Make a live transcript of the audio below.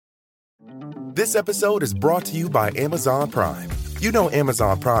This episode is brought to you by Amazon Prime. You know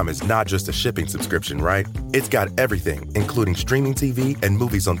Amazon Prime is not just a shipping subscription, right? It's got everything, including streaming TV and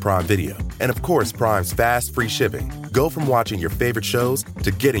movies on Prime Video. And of course, Prime's fast, free shipping. Go from watching your favorite shows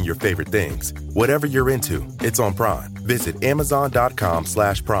to getting your favorite things. Whatever you're into, it's on Prime. Visit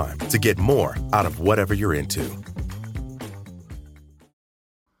Amazon.com/Prime to get more out of whatever you're into.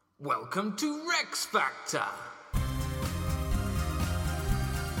 Welcome to Rex Factor.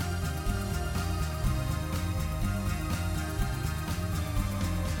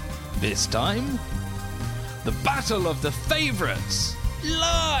 This time, the Battle of the Favourites,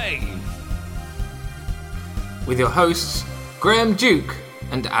 live! With your hosts, Graham Duke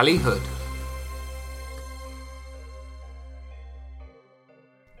and Ali Hood.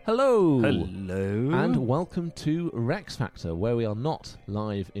 Hello! Hello. And welcome to Rex Factor, where we are not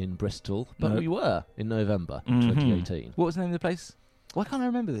live in Bristol, but we were in November 2018. What was the name of the place? Why can't I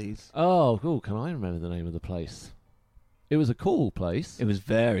remember these? Oh, cool. Can I remember the name of the place? It was a cool place. It was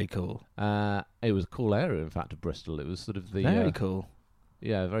very cool. It was a cool area, in fact, of Bristol. It was sort of the... Very cool.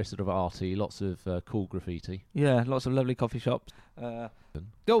 Yeah, very sort of arty, lots of cool graffiti. Yeah, lots of lovely coffee shops. The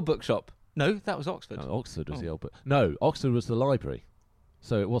old bookshop. No, that was Oxford. No, Oxford was the old book. No, Oxford was the library.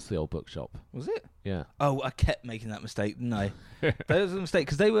 So it was the old bookshop. Was it? Yeah. Oh, I kept making that mistake, didn't I? That was a mistake,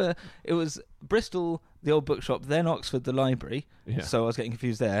 because it was Bristol, the old bookshop, then Oxford, the library. Yeah. So I was getting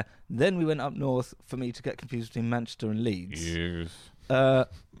confused there. Then we went up north for me to get confused between Manchester and Leeds. Yes. And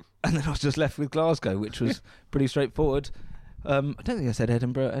then I was just left with Glasgow, which was pretty straightforward. I don't think I said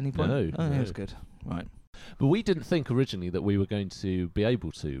Edinburgh at any point. No. That was good. Right. But we didn't think originally that we were going to be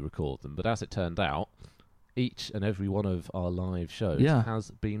able to record them, but as it turned out, each and every one of our live shows has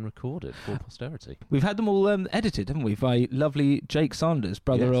been recorded for posterity. We've had them all edited, haven't we, by lovely Jake Sanders,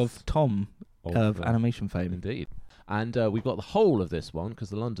 brother of Tom of animation fame. Indeed. And we've got the whole of this one, because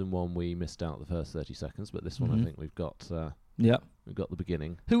the London one we missed out the first 30 seconds, but this one I think we've got... We've got the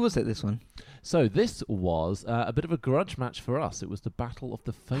beginning. Who was it, this one? So this was a bit of a grudge match for us. It was the Battle of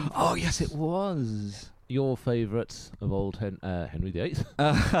the Favourites. Oh, yes, it was. Your favourite of old Henry VIII.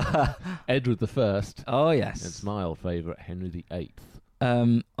 Edward I. Oh, yes. It's my old favourite, Henry VIII.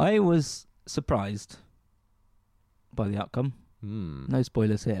 I was surprised by the outcome. No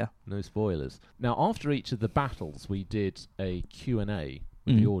spoilers here. No spoilers. Now, after each of the battles, we did a Q&A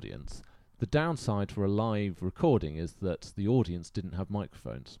with the audience. The downside for a live recording is that the audience didn't have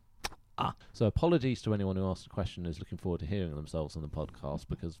microphones. So apologies to anyone who asked a question and is looking forward to hearing themselves on the podcast,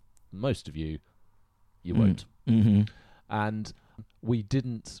 because most of you won't. Mm-hmm. And we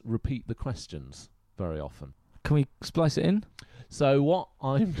didn't repeat the questions very often. Can we splice it in? So what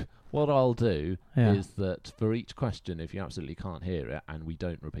I'll do is that for each question, if you absolutely can't hear it and we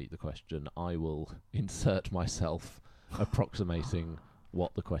don't repeat the question, I will insert myself approximating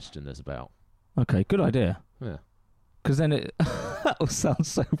what the question is about. Okay, good idea. Yeah. Because then that will sound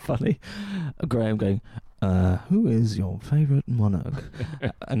so funny. Graham going, who is your favourite monarch?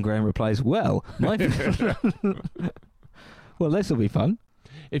 And Graham replies, well, my Well, this will be fun.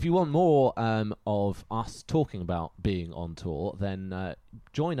 If you want more of us talking about being on tour, then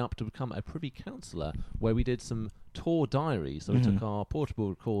join up to become a Privy Councillor, where we did some tour diaries. So we took our portable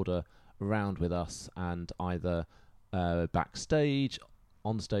recorder around with us, and either backstage,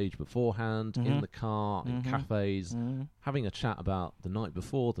 on stage beforehand, in the car, in cafes, having a chat about the night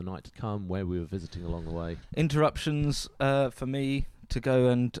before, the night to come, where we were visiting along the way. Interruptions for me to go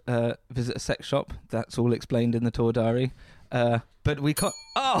and visit a sex shop. That's all explained in the tour diary. But we can't...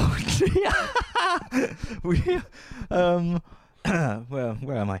 Oh! Well,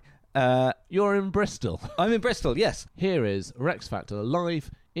 where am I? You're in Bristol. I'm in Bristol, yes. Here is Rex Factor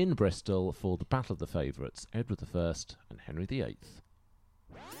live in Bristol for the Battle of the Favourites, Edward I and Henry VIII.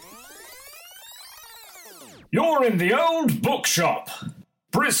 You're in the old bookshop,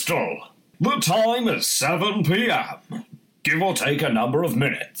 Bristol. The time is 7 p.m, give or take a number of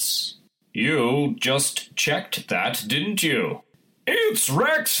minutes. You just checked that, didn't you? It's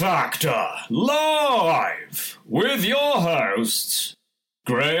Rex Factor, live, with your hosts,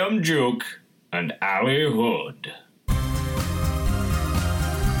 Graham Duke and Ali Hood.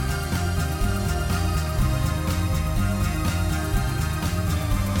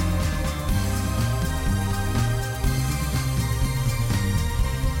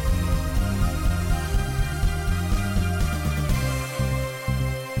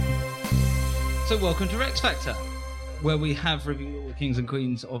 So welcome to Rex Factor, where we have reviewed all the kings and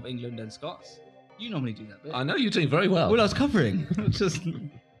queens of England and Scots. You normally do that bit. I know you're doing very well. Well, I was covering. Just...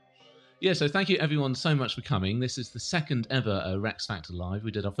 Yeah, so thank you everyone so much for coming. This is the second ever Rex Factor Live.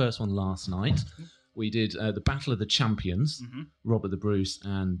 We did our first one last night. we did the Battle of the Champions, Robert the Bruce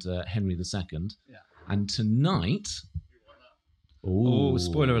and Henry II. Yeah. And tonight... Oh,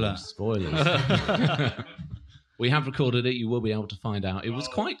 spoiler alert. Spoilers. We have recorded it. You will be able to find out. It was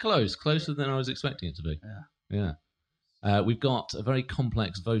quite close, closer than I was expecting it to be. Yeah. We've got a very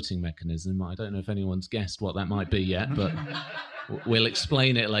complex voting mechanism. I don't know if anyone's guessed what that might be yet, but we'll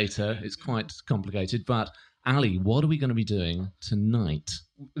explain it later. It's quite complicated. But, Ali, what are we going to be doing tonight?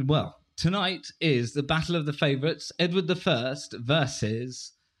 Well, tonight is the Battle of the Favourites, Edward I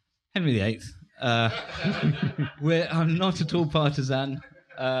versus Henry VIII. I'm not at all partisan.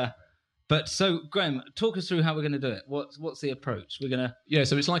 But so, Graham, talk us through how we're going to do it. What's the approach? We're going to... Yeah,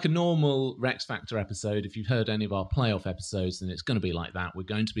 so it's like a normal Rex Factor episode. If you've heard any of our playoff episodes, then it's going to be like that. We're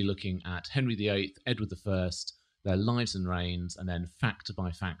going to be looking at Henry VIII, Edward I, their lives and reigns, and then factor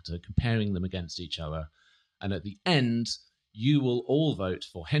by factor, comparing them against each other. And at the end, you will all vote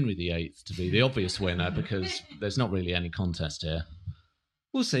for Henry VIII to be the obvious winner because there's not really any contest here.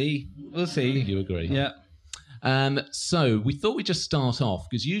 We'll see. You agree? Yeah. So we thought we'd just start off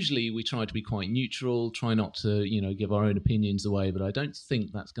because usually we try to be quite neutral, try not to, give our own opinions away, but I don't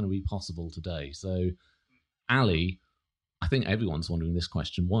think that's going to be possible today. So, Ali, I think everyone's wondering this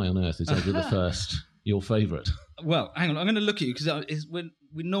question: why on earth is Edward I your favourite? Well, hang on, I'm going to look at you because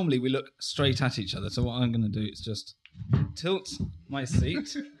we normally look straight at each other. So what I'm going to do is just tilt my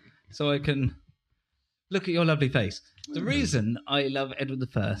seat so I can look at your lovely face. The reason I love Edward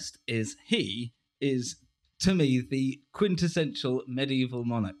I is he is, to me, the quintessential medieval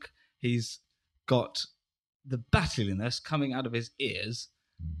monarch. He's got the battliness coming out of his ears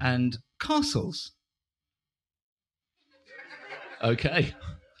and castles. Okay.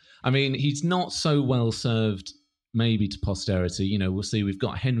 I mean, he's not so well served maybe to posterity. We'll see. We've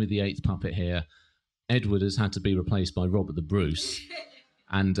got Henry VIII puppet here. Edward has had to be replaced by Robert the Bruce.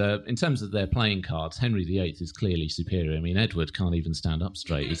 And in terms of their playing cards, Henry VIII is clearly superior. I mean, Edward can't even stand up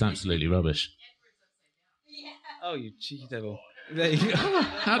straight. He's absolutely rubbish. Oh, you cheeky devil. There you go.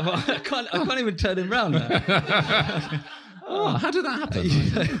 I can't even turn him round now. How did that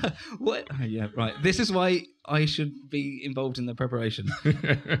happen? What? Oh, yeah, right. This is why I should be involved in the preparation.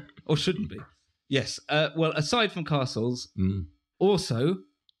 Or shouldn't be. Yes. Well, aside from castles, also,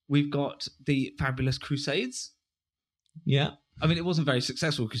 we've got the Fabulous Crusades. Yeah. I mean, it wasn't very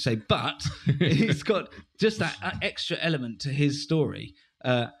successful crusade, but it's got just that extra element to his story.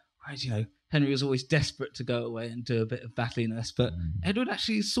 Henry was always desperate to go away and do a bit of battliness, but Edward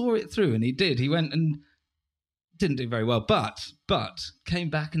actually saw it through, and he did. He went and didn't do very well, but came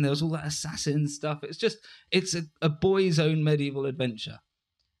back, and there was all that assassin stuff. It's a boy's own medieval adventure.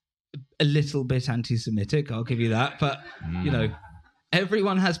 A little bit anti-Semitic, I'll give you that, but,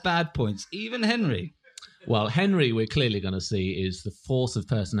 everyone has bad points, even Henry. Well, Henry, we're clearly going to see, is the force of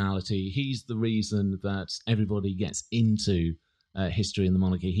personality. He's the reason that everybody gets into history and the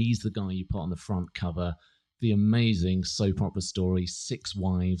monarchy. He's the guy you put on the front cover. The amazing soap opera story, 6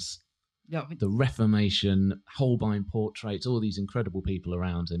 Wives, the Reformation, Holbein portraits, all these incredible people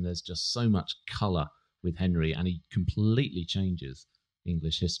around him. There's just so much colour with Henry, and he completely changes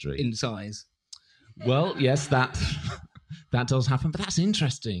English history. In size. Well, yes, that does happen, but that's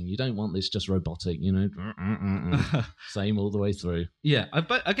interesting. You don't want this just robotic, same all the way through. Yeah,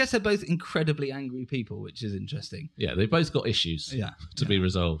 I guess they're both incredibly angry people, which is interesting. Yeah, they've both got issues to be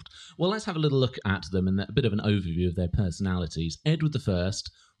resolved. Well, let's have a little look at them and a bit of an overview of their personalities. Edward I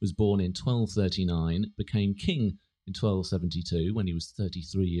was born in 1239, became king in 1272 when he was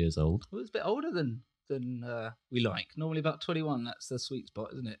 33 years old. Well, it's a bit older than we like. Normally about 21, that's the sweet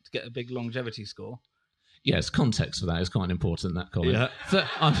spot, isn't it? To get a big longevity score. Yes, context for that is quite important, that comment.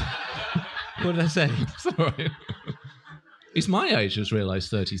 Yeah. What did I say? Sorry. He's my age, I just realised,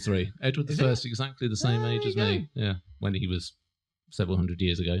 33. Edward I is exactly the same age as me. Yeah, when he was several hundred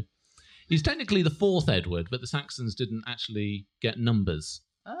years ago. He's technically the 4th Edward, but the Saxons didn't actually get numbers.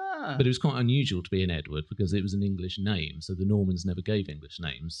 But it was quite unusual to be an Edward because it was an English name, so the Normans never gave English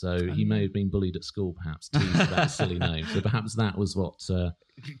names. So he may have been bullied at school, perhaps, teased about a silly name. So perhaps that was what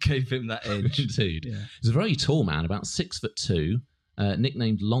gave him that edge. Indeed. Yeah. He's a very tall man, about 6'2",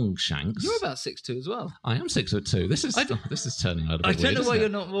 nicknamed Longshanks. You're about 6'2" as well. I am 6'2". This is turning out a bit I don't weird, know why you're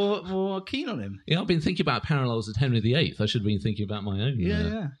not more keen on him. Yeah, I've been thinking about parallels with Henry VIII. I should have been thinking about my own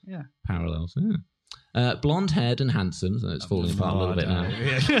parallels. Yeah. Blonde-haired and handsome, so it's falling apart a little bit now.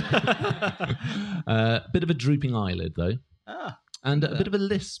 Bit of a drooping eyelid, though. And a bit of a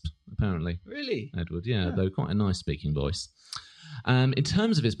lisp, apparently. Really? Edward, though quite a nice speaking voice. In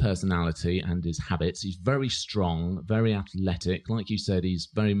terms of his personality and his habits, he's very strong, very athletic. Like you said, he's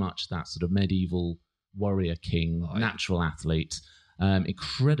very much that sort of medieval warrior king, natural athlete.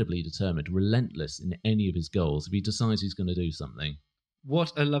 incredibly determined, relentless in any of his goals. If he decides he's going to do something,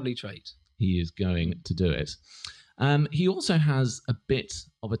 What a lovely trait. he is going to do it. He also has a bit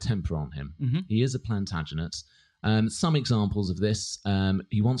of a temper on him. Mm-hmm. He is a Plantagenet. Some examples of this,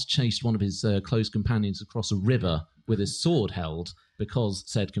 he once chased one of his close companions across a river with his sword held because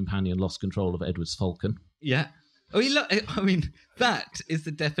said companion lost control of Edward's falcon. Yeah. Oh, that is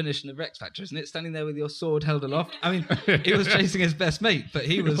the definition of Rex Factor, isn't it? Standing there with your sword held aloft. I mean, he was chasing his best mate, but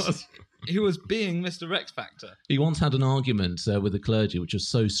he was being Mr. Rex Factor. He once had an argument with the clergy which was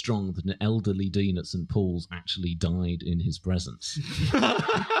so strong that an elderly dean at St. Paul's actually died in his presence.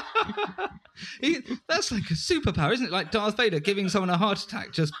 That's like a superpower, isn't it? Like Darth Vader giving someone a heart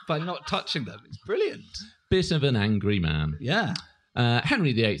attack just by not touching them. It's brilliant. Bit of an angry man. Yeah.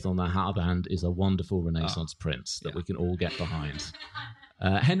 Henry VIII, on the other hand, is a wonderful Renaissance prince that we can all get behind.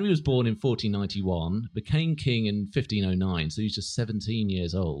 Henry was born in 1491, became king in 1509, so he's just 17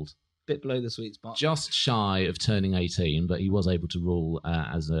 years old. Bit below the sweet spot. Just shy of turning 18, but he was able to rule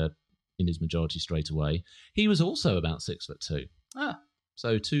in his majority straight away. He was also about 6'2".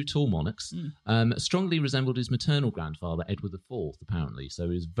 So two tall monarchs. Strongly resembled his maternal grandfather, Edward IV, apparently. So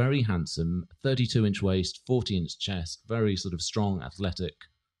he was very handsome, 32-inch waist, 40-inch chest, very sort of strong, athletic,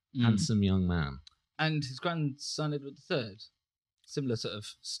 handsome young man. And his grandson, Edward III. Similar sort of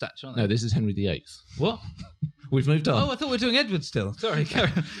stature, aren't they? No, this is Henry VIII. What? We've moved on. Oh, I thought we were doing Edward still. Sorry.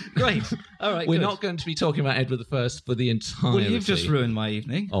 Great. All right, We're good. not going to be talking about Edward I for the entire Well, you've just ruined my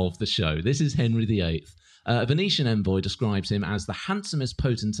evening. of the show. This is Henry VIII. A Venetian envoy describes him as the handsomest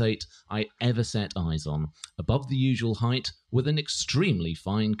potentate I ever set eyes on, above the usual height, with an extremely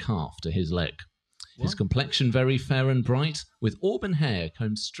fine calf to his leg. His complexion very fair and bright, with auburn hair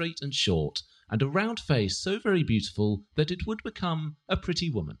combed straight and short, and a round face so very beautiful that it would become a pretty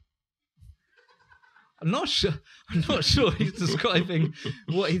woman. I'm not sure he's describing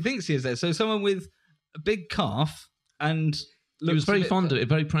what he thinks he is there. So someone with a big calf and... He was very fond of it,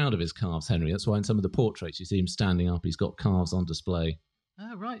 very proud of his calves, Henry. That's why in some of the portraits you see him standing up, he's got calves on display.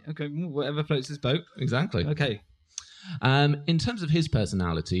 Oh, right. Okay. Whatever floats his boat. Exactly. Okay. In terms of his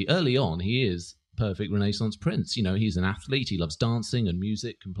personality, early on, he is perfect Renaissance prince. You know, he's an athlete. He loves dancing and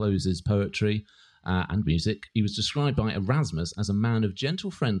music, composes poetry and music. He was described by Erasmus as a man of gentle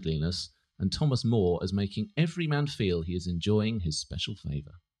friendliness and Thomas More as making every man feel he is enjoying his special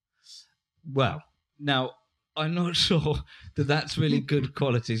favour. Well, now... I'm not sure that that's really good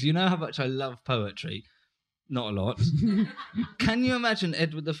qualities. You know how much I love poetry. Not a lot. Can you imagine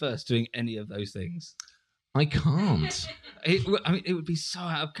Edward I doing any of those things? I can't. It would be so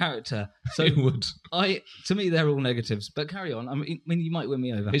out of character. So It would. To me, they're all negatives. But carry on. I mean, you might win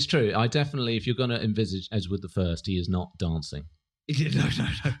me over. It's true. I definitely, if you're going to envisage Edward I, he is not dancing. No.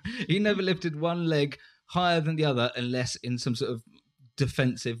 He never lifted one leg higher than the other unless in some sort of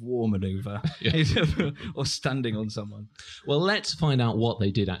defensive war maneuver or standing on someone. Well, let's find out what they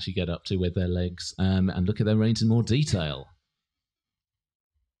did actually get up to with their legs and look at their reigns in more detail.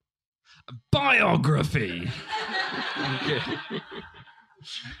 Biography.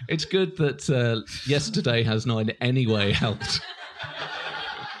 It's good that yesterday has not in any way helped.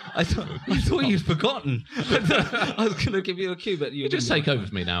 I thought you'd forgotten. I was going to give you a cue, but you Just take over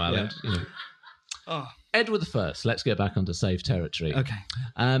for me now, Alan. Yeah. You know. Oh. Edward I, let's get back onto safe territory. Okay.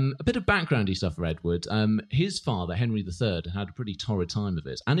 A bit of backgroundy stuff for Edward. His father, Henry III, had a pretty torrid time of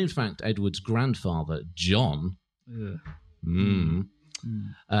it. And in fact, Edward's grandfather, John,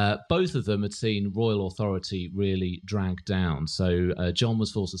 both of them had seen royal authority really dragged down. So John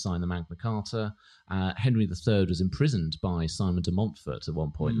was forced to sign the Magna Carta. Henry III was imprisoned by Simon de Montfort at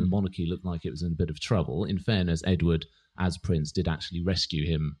one point, and the monarchy looked like it was in a bit of trouble. In fairness, Edward, as prince, did actually rescue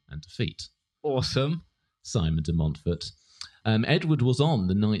him and defeat Awesome. Simon de Montfort. Edward was on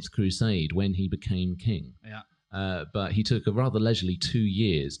the Ninth Crusade when he became king. Yeah. But he took a rather leisurely 2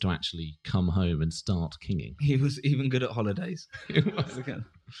 years to actually come home and start kinging. He was even good at holidays.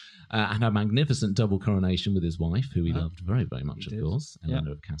 And a magnificent double coronation with his wife, who he loved very, very much, of course,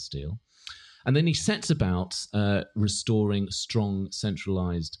 Eleanor of Castile. And then he sets about restoring strong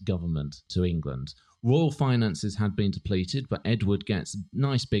centralised government to England. Royal finances had been depleted, but Edward gets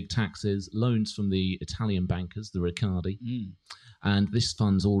nice big taxes, loans from the Italian bankers, the Riccardi, and this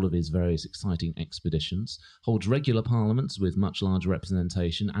funds all of his various exciting expeditions, holds regular parliaments with much larger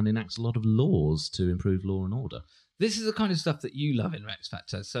representation, and enacts a lot of laws to improve law and order. This is the kind of stuff that you love in Rex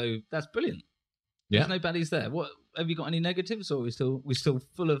Factor, so that's brilliant. Yeah. There's no baddies there. What have you got any negatives, or are we still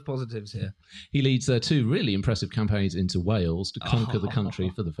full of positives here? He leads 2 really impressive campaigns into Wales to conquer the country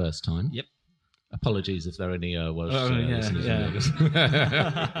for the first time. Yep. Apologies if there are any Welsh listeners.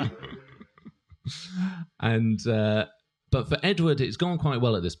 And But for Edward, it's gone quite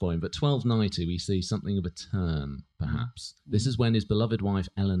well at this point. But 1290, we see something of a turn, perhaps. This is when his beloved wife,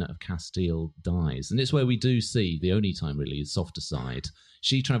 Eleanor of Castile, dies. And it's where we do see, the only time really, his softer side.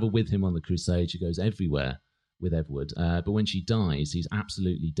 She travelled with him on the crusade. She goes everywhere with Edward. But when she dies, he's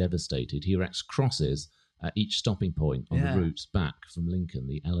absolutely devastated. He erects crosses at each stopping point on the route back from Lincoln,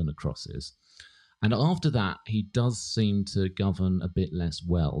 the Eleanor crosses. And after that, he does seem to govern a bit less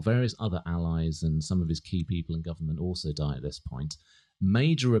well. Various other allies and some of his key people in government also die at this point.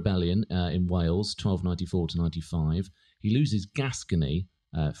 Major rebellion in Wales, 1294 to 95. He loses Gascony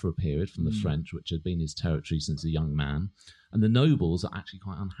for a period from the French, which had been his territory since a young man. And the nobles are actually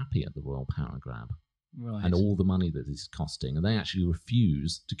quite unhappy at the royal power grab and all the money that this is costing. And they actually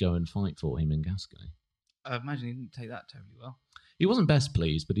refuse to go and fight for him in Gascony. I imagine he didn't take that terribly well. He wasn't best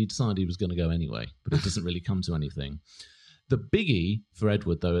pleased, but he decided he was going to go anyway. But it doesn't really come to anything. The biggie for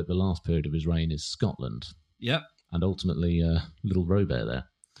Edward, though, at the last period of his reign is Scotland. Yep. And ultimately, little Robert there.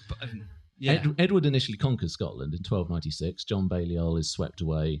 But, Edward initially conquers Scotland in 1296. John Balliol is swept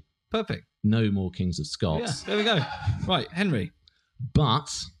away. Perfect. No more kings of Scots. Yeah, there we go. Right, Henry.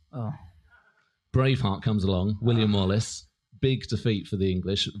 But Braveheart comes along, William Wallace. Big defeat for the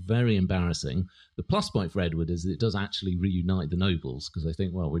English, very embarrassing. The plus point for Edward is that it does actually reunite the nobles because they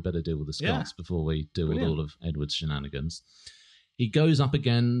think, well, we better deal with the Scots before we deal with all of Edward's shenanigans. He goes up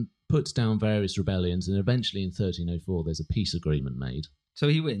again, puts down various rebellions, and eventually in 1304 there's a peace agreement made. So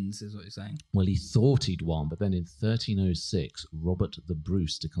he wins, is what you're saying? Well, he thought he'd won, but then in 1306, Robert the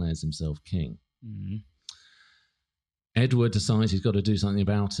Bruce declares himself king. Mm-hmm. Edward decides he's got to do something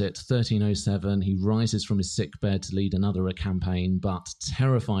about it. 1307, he rises from his sickbed to lead another campaign, but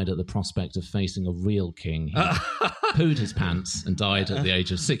terrified at the prospect of facing a real king, he pooed his pants and died at the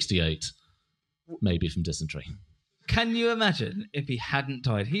age of 68, maybe from dysentery. Can you imagine if he hadn't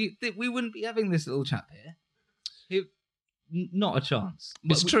died? We wouldn't be having this little chap here. Not a chance.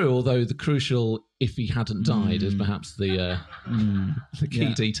 It's true, although the crucial "if he hadn't died" is perhaps the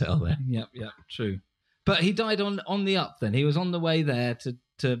key detail there. Yep, true. But he died on the up then. He was on the way there to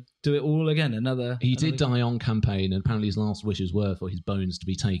do it all again. He did die on campaign, and apparently his last wishes were for his bones to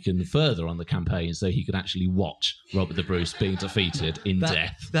be taken further on the campaign so he could actually watch Robert the Bruce being defeated in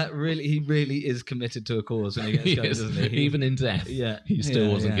death. He really is committed to a cause when he gets going, doesn't he? Even in death, he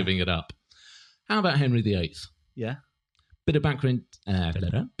still wasn't giving it up. How about Henry VIII? Yeah. Bit of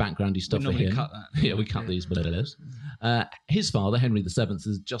backgroundy stuff for him. Cut that. Yeah, we cut these. His father, Henry VII,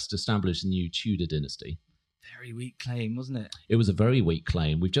 has just established a new Tudor dynasty. Very weak claim, wasn't it? It was a very weak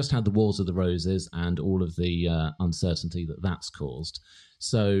claim. We've just had the Wars of the Roses and all of the uncertainty that's caused.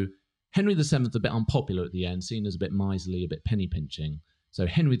 So Henry VII, a bit unpopular at the end, seen as a bit miserly, a bit penny-pinching. So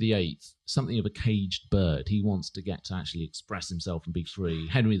Henry VIII, something of a caged bird. He wants to get to actually express himself and be free.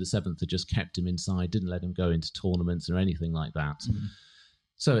 Henry VII had just kept him inside, didn't let him go into tournaments or anything like that. Mm.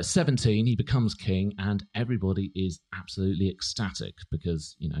 So at 17, he becomes king, and everybody is absolutely ecstatic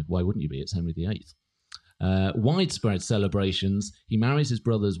because, why wouldn't you be? It's Henry VIII. Widespread celebrations. He marries his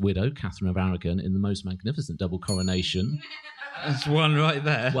brother's widow, Catherine of Aragon, in the most magnificent double coronation. That's one right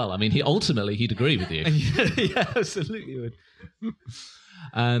there. Well, I mean, he'd agree with you. Yeah, absolutely would.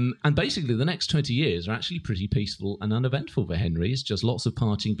 And basically, the next 20 years are actually pretty peaceful and uneventful for Henry. It's just lots of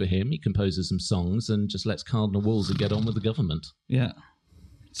partying for him. He composes some songs and just lets Cardinal Wolsey get on with the government. Yeah.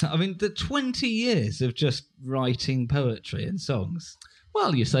 So, I mean, the 20 years of just writing poetry and songs.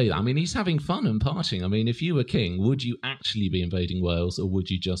 Well, you say that. I mean, he's having fun and partying. I mean, if you were king, would you actually be invading Wales, or would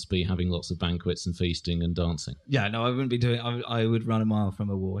you just be having lots of banquets and feasting and dancing? Yeah, no, I wouldn't be doing it. I would run a mile from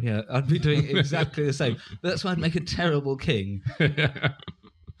a war. Yeah, I'd be doing exactly the same. That's why I'd make a terrible king.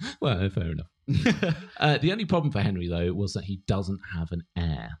 Well, fair enough. The only problem for Henry, though, was that he doesn't have an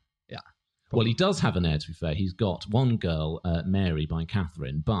heir. Yeah. Well, he does have an heir, to be fair. He's got one girl, Mary, by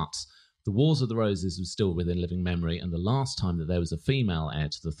Catherine, but the Wars of the Roses was still within living memory, and the last time that there was a female heir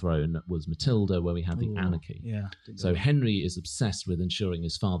to the throne was Matilda, where we had the anarchy. Yeah. So Henry is obsessed with ensuring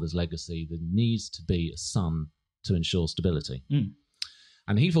his father's legacy. There needs to be a son to ensure stability. Mm.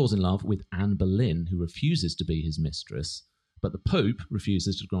 And he falls in love with Anne Boleyn, who refuses to be his mistress, but the Pope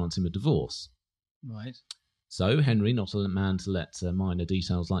refuses to grant him a divorce. Right. So Henry, not a man to let minor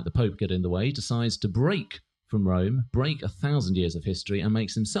details like the Pope get in the way, decides to break from Rome, break 1,000 years of history, and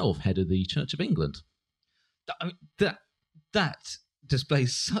makes himself head of the Church of England. I mean, that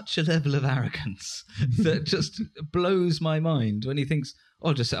displays such a level of arrogance that just blows my mind when he thinks,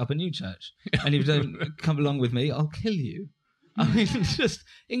 I'll just set up a new church. And if you don't come along with me, I'll kill you. I mean, just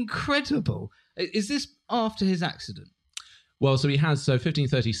incredible. Is this after his accident? Well, so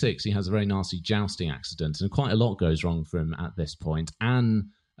 1536, he has a very nasty jousting accident, and quite a lot goes wrong for him at this point. Anne,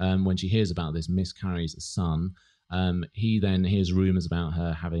 when she hears about this, miscarries a son. He then hears rumours about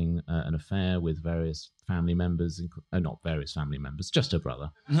her having an affair with various family members, not various family members, just her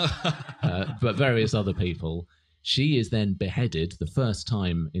brother, but various other people. She is then beheaded, the first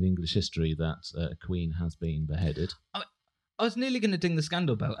time in English history that a queen has been beheaded. I was nearly going to ding the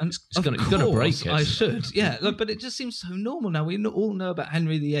scandal bell, and you're going to break it. I should, yeah. Look, but it just seems so normal now. We all know about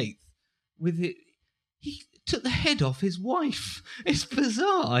Henry VIII. He took the head off his wife. It's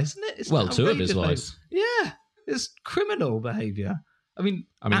bizarre, isn't it? It's two of his wives. Yeah, it's criminal behaviour. I mean,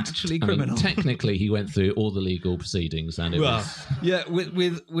 actually criminal. Technically, he went through all the legal proceedings, and it was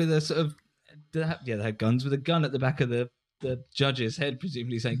with a sort of they had guns with a gun at the back of the judge's head,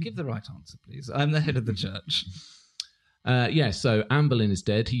 presumably saying, "Give the right answer, please. I'm the head of the church." So Anne Boleyn is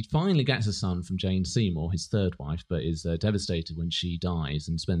dead. He finally gets a son from Jane Seymour, his third wife, but is devastated when she dies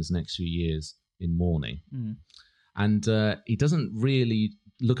and spends the next few years in mourning. And he doesn't really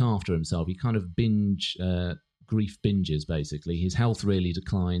look after himself. He kind of grief binges, basically. His health really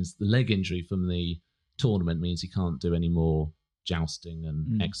declines. The leg injury from the tournament means he can't do any more jousting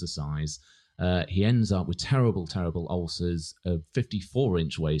and exercise. He ends up with terrible, terrible ulcers, a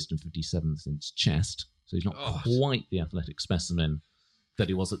 54-inch waist and 57-inch chest. So he's not quite the athletic specimen that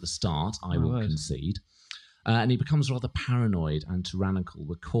he was at the start, I will concede. And he becomes rather paranoid and tyrannical.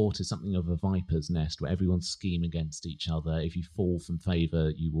 The court is something of a viper's nest where everyone's scheming against each other. If you fall from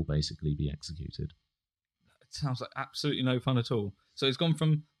favour, you will basically be executed. It sounds like absolutely no fun at all. So he's gone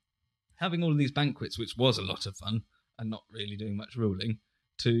from having all of these banquets, which was a lot of fun, and not really doing much ruling,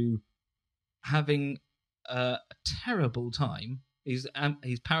 to having a terrible time. He's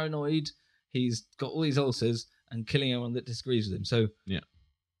paranoid. He's got all these ulcers and killing everyone that disagrees with him.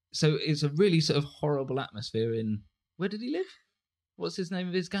 So it's a really sort of horrible atmosphere in... Where did he live? What's his name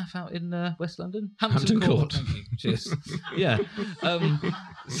of his gaff out in West London? Hampton Court. Thank you. Cheers. Yeah.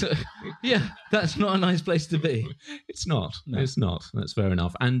 That's not a nice place to be. It's not. No. It's not. That's fair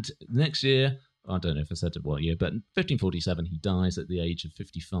enough. And next year, I don't know if I said it what year, but in 1547 he dies at the age of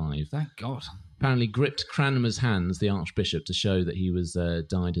 55. Thank God. Apparently gripped Cranmer's hands, the Archbishop, to show that he was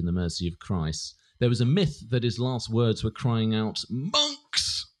died in the mercy of Christ. There was a myth that his last words were crying out,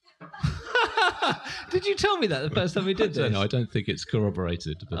 "Monks!" Did you tell me that the first time we did this? I don't think it's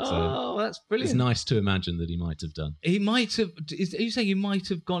corroborated. But, that's brilliant. It's nice to imagine that he might have done. He might have... Are you saying he might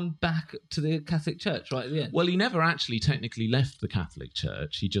have gone back to the Catholic Church right at the end? Well, he never actually technically left the Catholic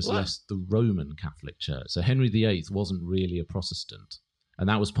Church. He just left the Roman Catholic Church. So Henry VIII wasn't really a Protestant. And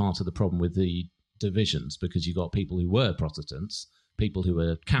that was part of the problem with the divisions, because you got people who were Protestants, people who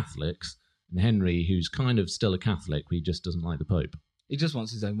were Catholics, and Henry, who's kind of still a Catholic, but he just doesn't like the Pope. He just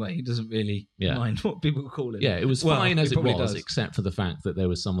wants his own way. He doesn't really mind what people call him. Yeah, it was fine as it was, except for the fact that there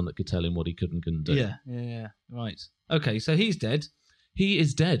was someone that could tell him what he could and couldn't do. Yeah. Right. Okay, so he's dead. He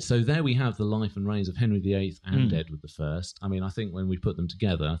is dead. So there we have the life and reigns of Henry VIII and Edward I. I mean, I think when we put them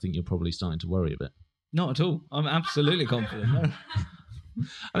together, I think you're probably starting to worry a bit. Not at all. I'm absolutely confident. No.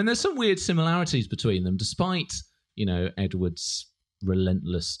 I mean, there's some weird similarities between them, despite, Edward's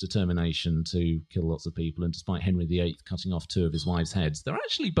relentless determination to kill lots of people, and despite Henry VIII cutting off 2 of his wives' heads. They're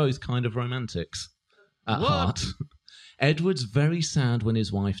actually both kind of romantics at heart. Edward's very sad when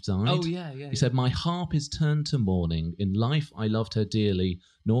his wife died. Oh, yeah. He said, "My harp is turned to mourning. In life I loved her dearly,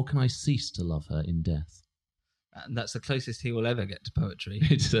 nor can I cease to love her in death." And that's the closest he will ever get to poetry.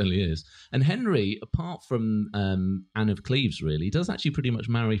 It certainly is. And Henry, apart from Anne of Cleves, really, does actually pretty much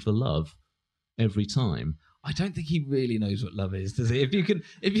marry for love every time. I don't think he really knows what love is, does he? If you can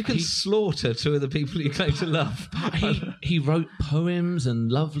slaughter 2 of the people you claim to love. He wrote poems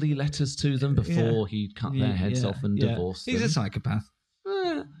and lovely letters to them before he cut their heads off and divorced them. He's a psychopath.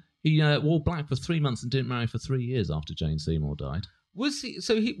 He wore black for 3 months and didn't marry for 3 years after Jane Seymour died. Was she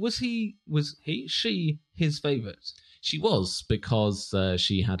his favourite? She was, because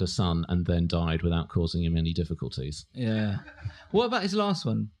she had a son and then died without causing him any difficulties. Yeah. What about his last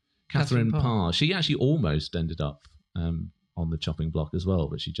one? Catherine Parr. She actually almost ended up on the chopping block as well,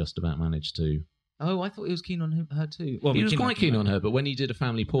 but she just about managed to. Oh, I thought he was keen on her too. Well, he was quite keen on her, but when he did a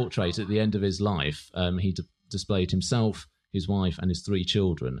family portrait at the end of his life, he displayed himself, his wife, and his 3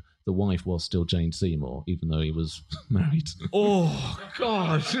 children. The wife was still Jane Seymour, even though he was married. Oh,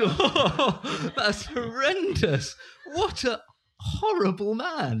 God. Oh, that's horrendous. What a horrible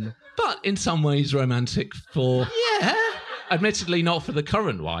man. But in some ways romantic for... Yeah. Admittedly not for the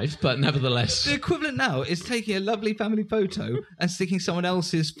current wife, but nevertheless. The equivalent now is taking a lovely family photo and sticking someone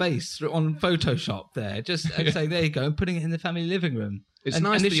else's face on Photoshop there. Just saying, there you go, and putting it in the family living room. It's and,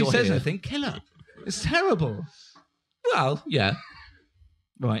 nice and that if you're she says here. anything, kill her. It's terrible. Well, yeah.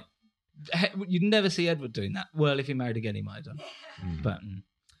 Right. You'd never see Edward doing that. Well, if he married again, he might have done. But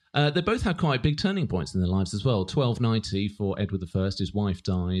They both had quite big turning points in their lives as well. 1290 for Edward I, his wife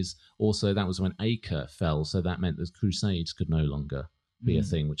dies. Also, that was when Acre fell, so that meant the Crusades could no longer be a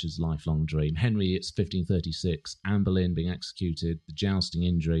thing, which is a lifelong dream. Henry, it's 1536, Anne Boleyn being executed, the jousting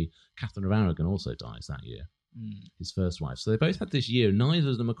injury. Catherine of Aragon also dies that year, his first wife. So they both had this year. Neither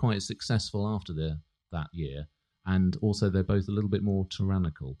of them are quite as successful after that year, and also they're both a little bit more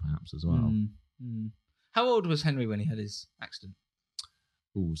tyrannical, perhaps, as well. How old was Henry when he had his accident?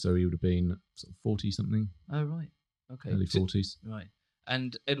 Oh, so he would have been sort of 40-something, Oh, right. Okay. early 40s. Right.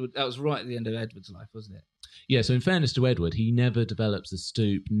 And Edward, that was right at the end of Edward's life, wasn't it? Yeah, so in fairness to Edward, he never develops a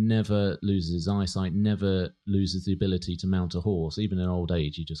stoop, never loses his eyesight, never loses the ability to mount a horse. Even in old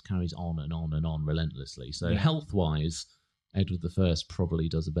age, he just carries on and on and on relentlessly. So health-wise, Edward I probably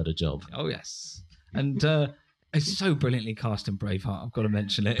does a better job. Oh, yes. And it's so brilliantly cast in Braveheart, I've got to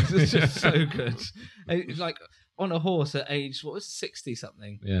mention it. It's just so good. It's like on a horse at age,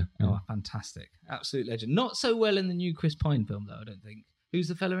 60-something? Yeah. Oh, fantastic. Absolute legend. Not so well in the new Chris Pine film, though, I don't think. Who's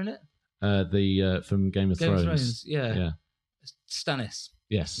the fella in it? From Game of Thrones. Yeah. Stannis.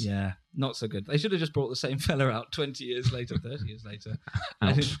 Yes. Yeah, not so good. They should have just brought the same fella out 20 years later, 30 years later.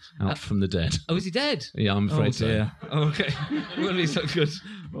 out from the dead. Oh, is he dead? Yeah, I'm afraid so. Oh, okay. Wouldn't be so good.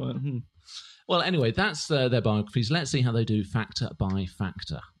 Right. Well, anyway, that's their biographies. Let's see how they do factor by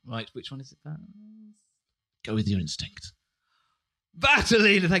factor. Right, which one is it? Go with your instinct.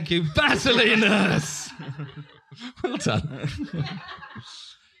 Battleina, thank you. Battleinas! Well done.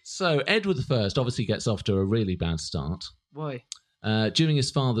 So, Edward I obviously gets off to a really bad start. Why? During his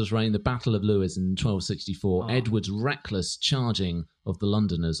father's reign, the Battle of Lewes in 1264, Edward's reckless charging of the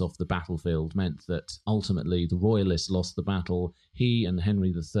Londoners off the battlefield meant that ultimately the Royalists lost the battle. He and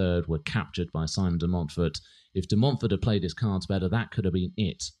Henry III were captured by Simon de Montfort. If de Montfort had played his cards better, that could have been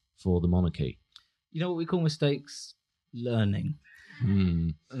it for the monarchy. You know what we call mistakes? Learning.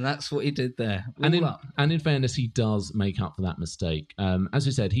 And that's what he did there. And in fairness, he does make up for that mistake. As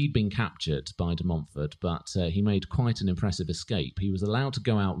we said, he'd been captured by de Montfort, but he made quite an impressive escape. He was allowed to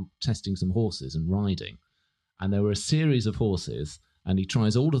go out testing some horses and riding. And there were a series of horses, and he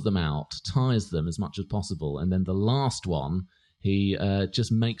tries all of them out, tires them as much as possible, and then the last one, he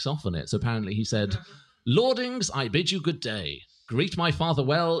just makes off on it. So apparently he said, "Lordings, I bid you good day. Greet my father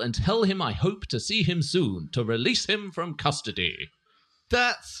well, and tell him I hope to see him soon, to release him from custody."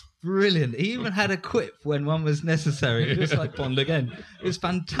 That's brilliant. He even had a quip when one was necessary, just like Bond again. It's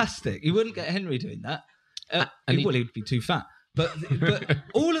fantastic. He wouldn't get Henry doing that. He'd be too fat. But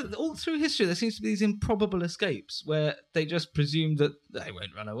all through history, there seems to be these improbable escapes where they just presume that they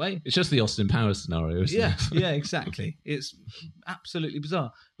won't run away. It's just the Austin Powers scenario, isn't it? Yeah, exactly. It's absolutely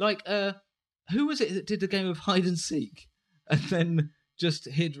bizarre. Like, who was it that did the game of hide and seek and then just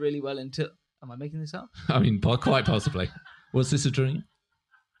hid really well until... Am I making this up? I mean, quite possibly. Was this a dream?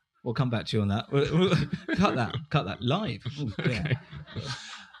 We'll come back to you on that. Cut that live. Ooh, yeah.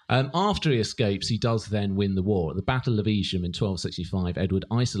 After he escapes, he does then win the war. At the Battle of Evesham in 1265, Edward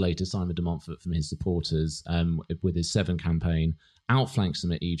isolated Simon de Montfort from his supporters with his Severn campaign, outflanks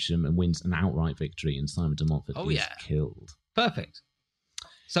them at Evesham and wins an outright victory, and Simon de Montfort is killed. Perfect.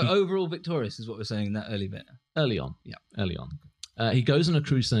 So overall victorious is what we're saying in that early bit. Early on. He goes on a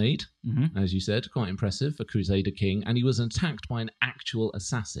crusade, as you said, quite impressive, a crusader king, and he was attacked by an actual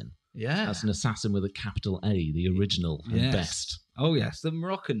assassin. Yeah. That's an assassin with a capital A, the original and best. Oh, yes, the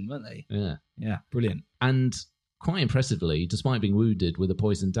Moroccan, weren't they? Yeah. Yeah, brilliant. And quite impressively, despite being wounded with a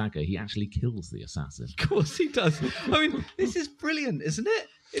poisoned dagger, he actually kills the assassin. Of course he does. I mean, this is brilliant, isn't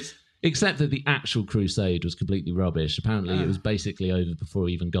it? Except that the actual crusade was completely rubbish. Apparently, it was basically over before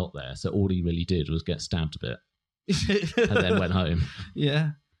he even got there, so all he really did was get stabbed a bit. And then went home.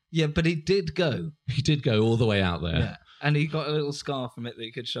 Yeah, but he did go. He did go all the way out there. Yeah, and he got a little scar from it that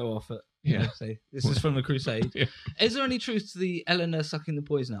he could show off at. Say, this is from the crusade. Yeah. Is there any truth to the Eleanor sucking the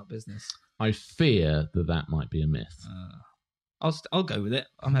poison out business? I fear that might be a myth. I'll go with it.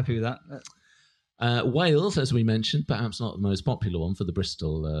 I'm happy with that. Wales, as we mentioned, perhaps not the most popular one for the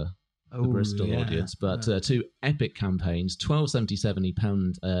Bristol. Audience, but two epic campaigns. 1277, he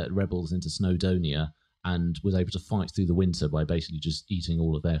penned rebels into Snowdonia and was able to fight through the winter by basically just eating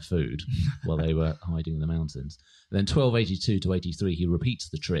all of their food while they were hiding in the mountains. And then 1282 to 83, he repeats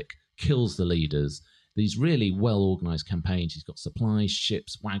the trick, kills the leaders. These really well-organised campaigns. He's got supplies,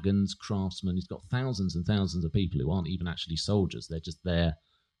 ships, wagons, craftsmen. He's got thousands and thousands of people who aren't even actually soldiers. They're just there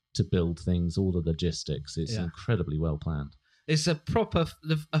to build things, all the logistics. It's incredibly well planned. It's a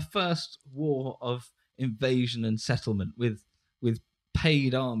first war of invasion and settlement with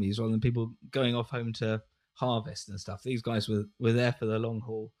paid armies rather than people going off home to harvest and stuff. These guys were there for the long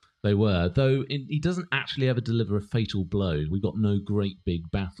haul. They were, though he doesn't actually ever deliver a fatal blow. We've got no great big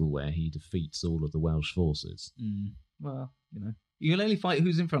battle where he defeats all of the Welsh forces. Well, you can only fight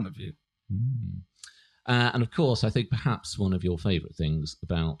who's in front of you. And of course, I think perhaps one of your favourite things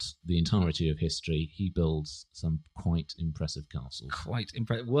about the entirety of history, he builds some quite impressive castles. Quite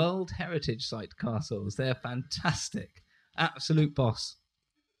impressive. World Heritage Site castles. They're fantastic. Absolute boss.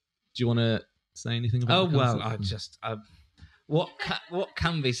 Do you want to say anything about the castles? What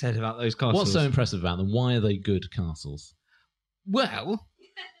can be said about those castles? What's so impressive about them? Why are they good castles? Well,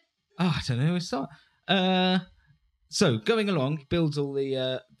 I don't know where to start. So going along, he builds all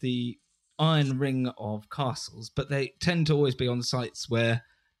the iron ring of castles, but they tend to always be on sites where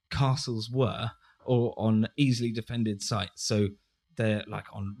castles were, or on easily defended sites. So they're like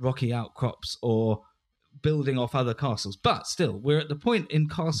on rocky outcrops or building off other castles. But still, we're at the point in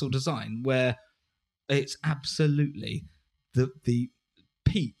castle design where it's absolutely the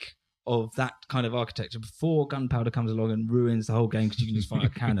peak of that kind of architecture before gunpowder comes along and ruins the whole game, because you can just fire a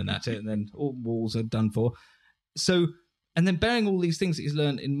cannon at it and then all walls are done for. So, and then bearing all these things that he's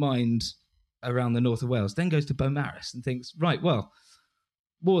learned in mind around the north of Wales, then goes to Beaumaris and thinks, right, well,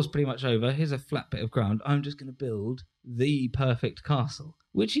 war's pretty much over. Here's a flat bit of ground. I'm just going to build the perfect castle,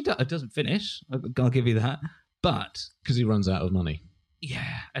 which he doesn't finish. I'll give you that. But because he runs out of money.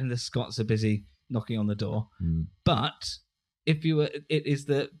 Yeah, and the Scots are busy knocking on the door. But if you were, it is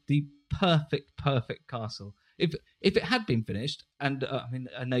the perfect castle. If it had been finished, and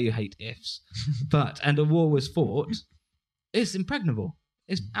I know you hate ifs, and a war was fought, it's impregnable.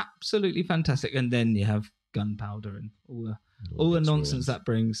 It's absolutely fantastic. And then you have gunpowder and all the nonsense that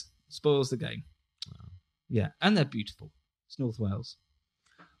brings, spoils the game. Wow. Yeah, and they're beautiful. It's North Wales.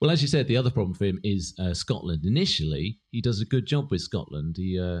 Well, as you said, the other problem for him is Scotland. Initially, he does a good job with Scotland.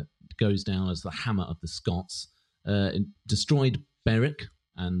 He goes down as the hammer of the Scots, destroyed Berwick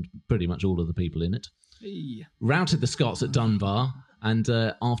and pretty much all of the people in it, routed the Scots at Dunbar, and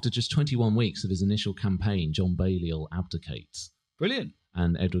after just 21 weeks of his initial campaign, John Balliol abdicates. Brilliant.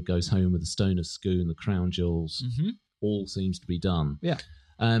 And Edward goes home with the Stone of Scone, the crown jewels. All seems to be done. Yeah.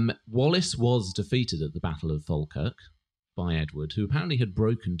 Wallace was defeated at the Battle of Falkirk by Edward, who apparently had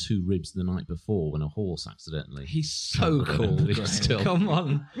broken 2 ribs the night before when a horse accidentally... He's so cool. Come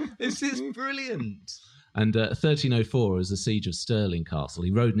on. This is brilliant. And 1304 was the siege of Stirling Castle.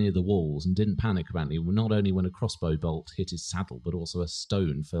 He rode near the walls and didn't panic, apparently, not only when a crossbow bolt hit his saddle, but also a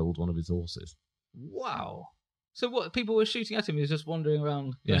stone felled one of his horses. Wow. So what, people were shooting at him, he was just wandering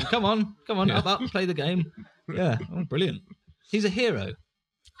around going, come on, up, play the game. Yeah, brilliant. He's a hero.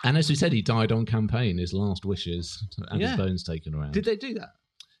 And as we said, he died on campaign, his last wishes, and his bones taken around. Did they do that?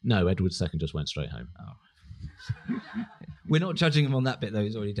 No, Edward II just went straight home. Oh. We're not judging him on that bit, though.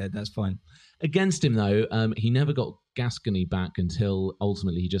 He's already dead. That's fine. Against him, though, he never got Gascony back until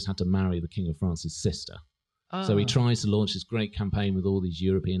ultimately he just had to marry the King of France's sister. So he tries to launch this great campaign with all these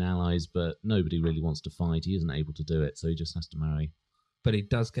European allies, but nobody really wants to fight. He isn't able to do it, so he just has to marry. But he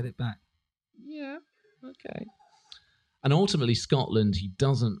does get it back. Yeah, okay. And ultimately, Scotland, he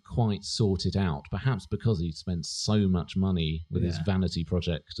doesn't quite sort it out, perhaps because he spent so much money with his vanity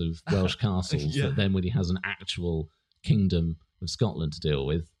project of Welsh castles that then when he has an actual kingdom of Scotland to deal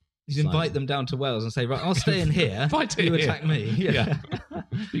with... You invite them down to Wales and say, right, I'll stay in here, you attack me. Yeah.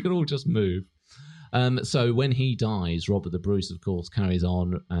 You can all just move. So when he dies, Robert the Bruce, of course, carries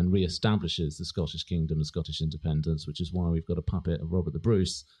on and re-establishes the Scottish kingdom and Scottish independence, which is why we've got a puppet of Robert the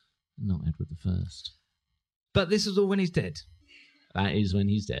Bruce, not Edward I. But this is all when he's dead. That is when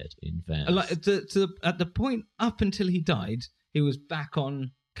he's dead, in fairness. Like at the point up until he died, he was back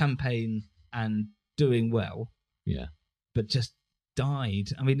on campaign and doing well. Yeah. But just died.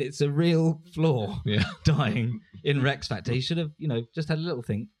 I mean, it's a real flaw. Yeah. Dying in Rex Factor. He should have, just had a little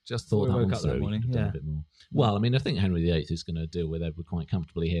think. Just thought that woke up that morning. Done a bit more. Well, I mean, I think Henry VIII is going to deal with Edward quite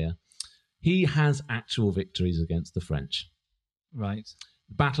comfortably here. He has actual victories against the French. Right.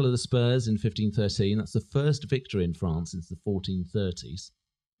 Battle of the Spurs in 1513. That's the first victory in France since the 1430s.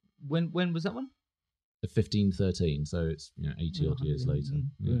 When was that one? 1513. So it's 80 odd years later.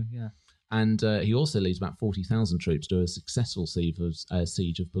 Yeah. And he also leads about 40,000 troops to a successful siege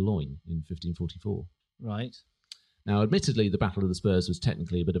of Boulogne in 1544. Right. Now, admittedly, the Battle of the Spurs was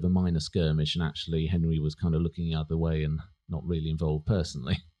technically a bit of a minor skirmish, and actually Henry was kind of looking the other way and not really involved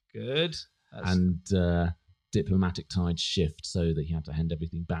personally. Good. And diplomatic tides shift so that he had to hand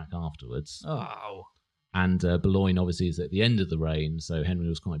everything back afterwards. Oh. And Boulogne obviously is at the end of the reign, so Henry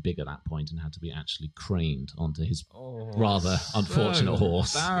was quite big at that point and had to be actually craned onto his rather unfortunate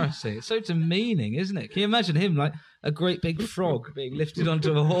horse. Embarrassing. It's so demeaning, isn't it? Can you imagine him like a great big frog being lifted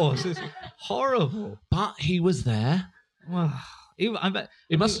onto a horse? It's horrible. But he was there. Well, I bet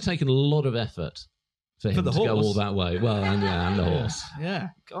It must have taken a lot of effort for him the to go horse. all that way. Well, and the horse. Yeah,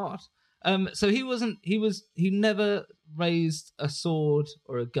 God. So he never raised a sword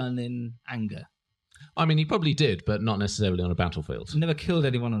or a gun in anger. I mean, he probably did, but not necessarily on a battlefield. Never killed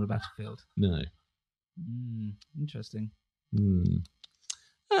anyone on a battlefield. No. Interesting.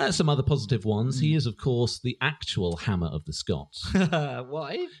 Some other positive ones. He is, of course, the actual Hammer of the Scots.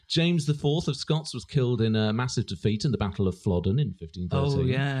 Why? James IV of Scots was killed in a massive defeat in the Battle of Flodden in 1513. Oh,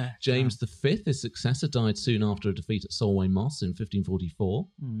 yeah. James V, his successor, died soon after a defeat at Solway Moss in 1544.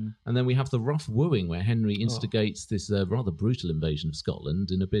 And then we have the Rough Wooing, where Henry instigates this rather brutal invasion of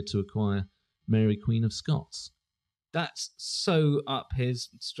Scotland in a bid to acquire Mary, Queen of Scots. That's so up his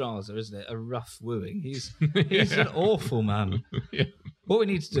Strasser, isn't it? A rough wooing. He's an awful man. Yeah. What we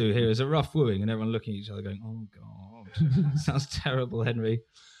need to do here is a rough wooing and everyone looking at each other going, oh, God. Sounds terrible, Henry.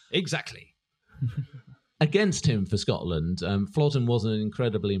 Exactly. Against him for Scotland, Flodden was an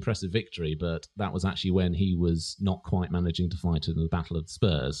incredibly impressive victory, but that was actually when he was not quite managing to fight in the Battle of the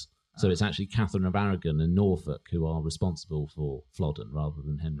Spurs. So it's actually Catherine of Aragon and Norfolk who are responsible for Flodden rather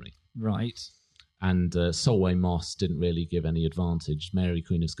than Henry. Right. And Solway Moss didn't really give any advantage. Mary,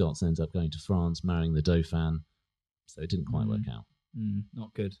 Queen of Scots, ends up going to France, marrying the Dauphin. So it didn't quite work out.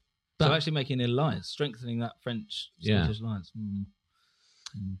 Not good. But, so actually making an alliance, strengthening that French-Scottish alliance.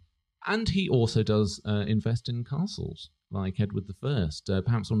 And he also does invest in castles, like Edward I,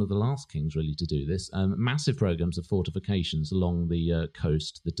 perhaps one of the last kings really to do this. Massive programs of fortifications along the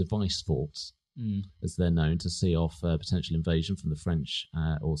coast, the device forts, as they're known, to see off potential invasion from the French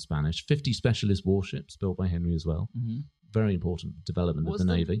or Spanish. 50 specialist warships built by Henry as well. Very important development of the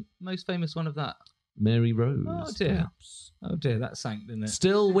Navy. Most famous one of that? Mary Rose. Oh dear. Perhaps. Oh dear, that sank, didn't it?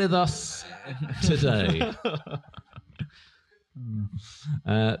 Still with us today.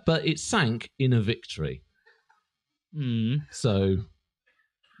 But it sank in a victory. So...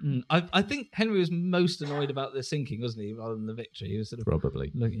 I think Henry was most annoyed about the sinking, wasn't he, rather than the victory? He was sort of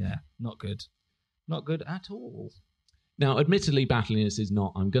probably. Not good. Not good at all. Now, admittedly, battliness is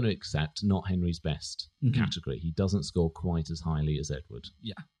not, I'm going to accept, not Henry's best category. He doesn't score quite as highly as Edward.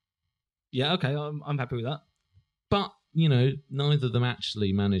 Yeah, okay, I'm happy with that. But, neither of them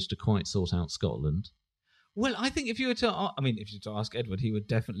actually managed to quite sort out Scotland. Well, I think if you were to ask Edward, he would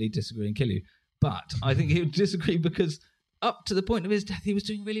definitely disagree and kill you. But I think he would disagree because up to the point of his death, he was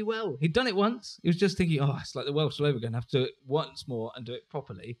doing really well. He'd done it once. He was just thinking, it's like the Welsh all over again. I have to do it once more and do it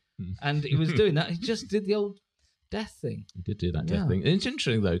properly. And he was doing that. He just did the old death thing. He did do that death thing. And it's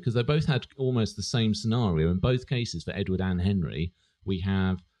interesting, though, because they both had almost the same scenario. In both cases, for Edward and Henry, we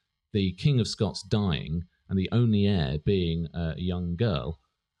have the King of Scots dying and the only heir being a young girl.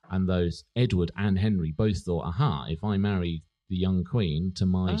 And those Edward and Henry both thought, if I marry the young queen to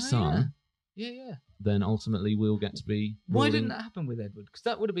my son, then ultimately we'll get to be ruling. Why didn't that happen with Edward? Because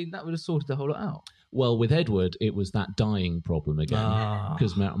that would have sorted the whole lot out. Well, with Edward, it was that dying problem again.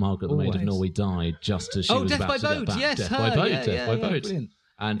 Because Margaret, the Maid of Norway, died just as she was about to get back. Yes, death by boat. Death by boat. Brilliant.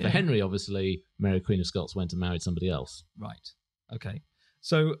 And for Henry, obviously, Mary Queen of Scots went and married somebody else. Right. Okay.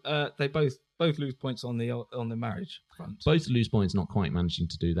 So they both lose points on the marriage front. Both lose points, not quite managing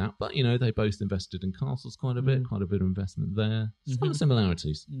to do that. But, they both invested in castles quite a bit of investment there. Some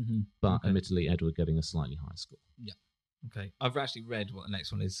similarities. But admittedly, Edward getting a slightly higher score. Yeah. Okay. I've actually read what the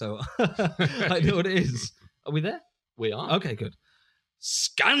next one is, so I know what it is. Are we there? We are. Okay, good.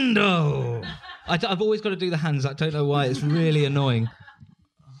 Scandal! I've always got to do the hands. I don't know why. It's really annoying.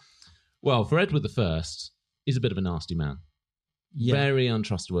 Well, for Edward I, he's a bit of a nasty man. Yeah. Very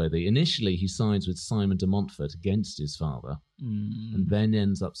untrustworthy. Initially, he sides with Simon de Montfort against his father, and then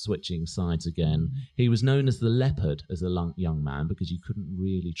ends up switching sides again. He was known as the Leopard as a young man because you couldn't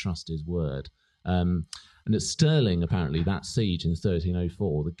really trust his word. And at Stirling, apparently, that siege in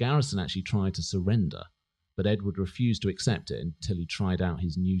 1304, the garrison actually tried to surrender, but Edward refused to accept it until he tried out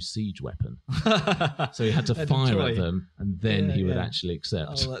his new siege weapon. So he had to fire at them, and then he would actually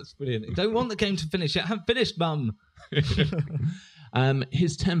accept. Oh, that's brilliant. I don't want the game to finish yet. I haven't finished, Mum.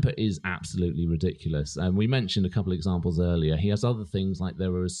 His temper is absolutely ridiculous. We mentioned a couple of examples earlier. He has other things like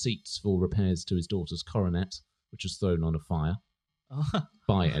there were receipts for repairs to his daughter's coronet, which was thrown on a fire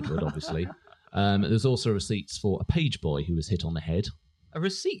by Edward, obviously. There's also receipts for a page boy who was hit on the head. A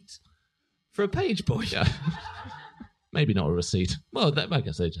receipt? For a page boy? Yeah. Maybe not a receipt. Well, like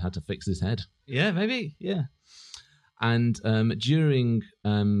I said, had to fix his head. Yeah, maybe. Yeah. And during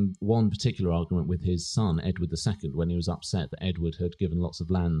one particular argument with his son, Edward II, when he was upset that Edward had given lots of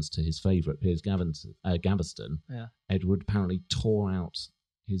lands to his favourite, Piers Gaveston, Edward apparently tore out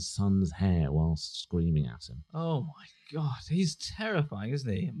his son's hair whilst screaming at him. Oh, my God. He's terrifying, isn't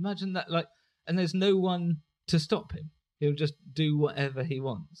he? Imagine that, and there's no one to stop him. He'll just do whatever he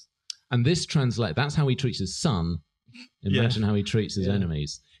wants. And this that's how he treats his son. Imagine how he treats his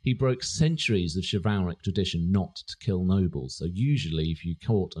enemies. He broke centuries of chivalric tradition not to kill nobles. So usually if you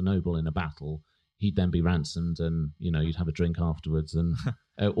caught a noble in a battle, he'd then be ransomed and, you'd have a drink afterwards and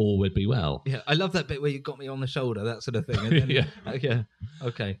all would be well. Yeah, I love that bit where you got me on the shoulder, that sort of thing. And then, yeah,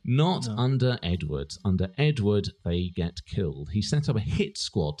 okay. Not under Edward. Under Edward, they get killed. He set up a hit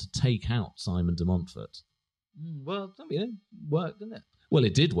squad to take out Simon de Montfort. Well, it worked, didn't it? Well,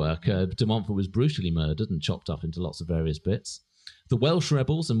 it did work. De Montfort was brutally murdered and chopped up into lots of various bits. The Welsh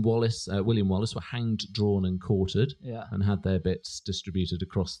rebels and William Wallace were hanged, drawn and quartered and had their bits distributed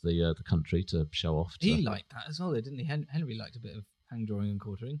across the country to show off. He liked that as well, didn't he? Henry liked a bit of hang drawing and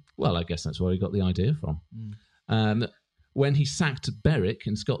quartering. Well, I guess that's where he got the idea from. When he sacked Berwick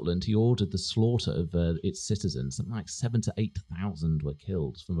in Scotland, he ordered the slaughter of its citizens. Something like 7,000 to 8,000 were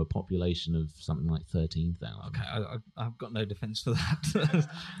killed from a population of something like 13,000. Okay, I've got no defence for that.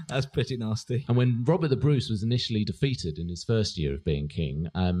 That's pretty nasty. And when Robert the Bruce was initially defeated in his first year of being king,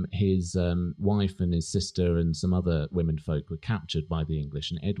 his wife and his sister and some other womenfolk were captured by the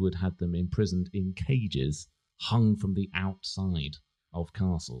English, and Edward had them imprisoned in cages hung from the outside of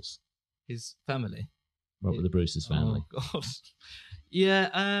castles. His family? Robert the Bruce's family. Oh, God.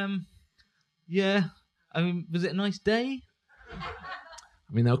 Yeah, yeah. I mean, was it a nice day?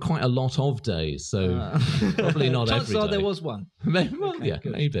 I mean, there were quite a lot of days, so probably not every day. There was one.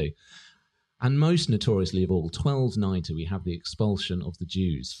 Maybe. And most notoriously of all, 1290, we have the expulsion of the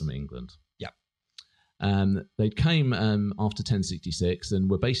Jews from England. Yeah. They came after 1066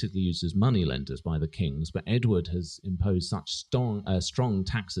 and were basically used as moneylenders by the kings, but Edward has imposed such strong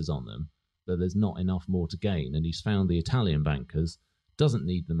taxes on them that there's not enough more to gain, and he's found the Italian bankers, doesn't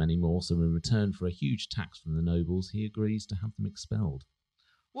need them anymore, so in return for a huge tax from the nobles, he agrees to have them expelled.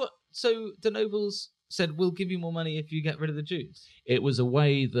 What? So the nobles said, we'll give you more money if you get rid of the Jews? It was a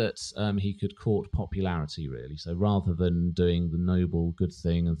way that he could court popularity, really. So rather than doing the noble good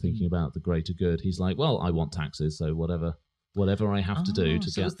thing and thinking about the greater good, he's like, well, I want taxes, so whatever I have to do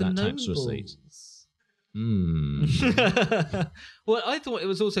to get that tax receipt. Well, I thought it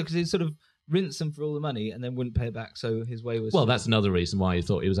was also because he sort of rinsed them for all the money and then wouldn't pay it back, so his way was... Well, that's another reason why he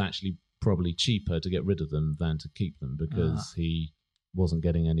thought it was actually probably cheaper to get rid of them than to keep them, because he wasn't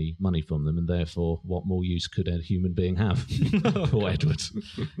getting any money from them, and therefore what more use could a human being have? Poor Edward.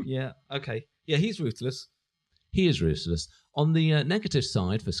 Yeah, okay. Yeah, he's ruthless. He is ruthless. On the negative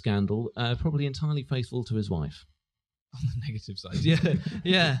side for scandal, probably entirely faithful to his wife. On the negative side,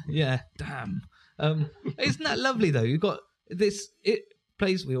 yeah. Damn. Isn't that lovely though? You've got this. It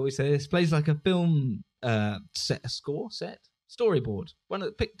plays. We always say this plays like a film storyboard.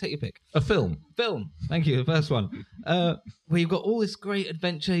 Take your pick. A film. Thank you. The first one. Where you've got all this great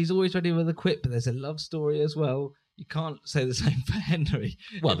adventure. He's always ready with a quip, but there's a love story as well. You can't say the same for Henry.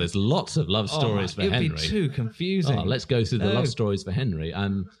 Well, there's lots of love stories for Henry. It'd be too confusing. Let's go through the love stories for Henry.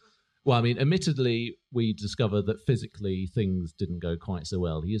 Well, I mean, admittedly, we discover that physically things didn't go quite so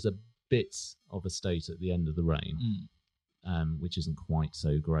well. He is a bit of a state at the end of the reign, which isn't quite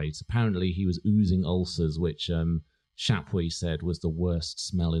so great. Apparently, he was oozing ulcers, which Chapuis said was the worst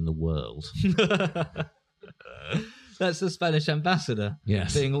smell in the world. That's the Spanish ambassador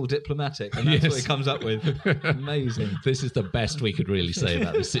being all diplomatic, and that's what he comes up with. Amazing. This is the best we could really say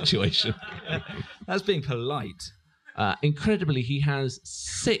about this situation. That's being polite. Incredibly, he has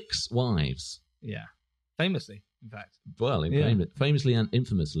 6 wives. Yeah. Famously, in fact. Well, famously and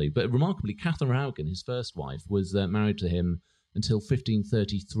infamously. But remarkably, Catherine Howgan, his first wife, was married to him until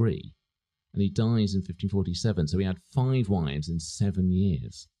 1533. And he dies in 1547. So he had 5 wives in 7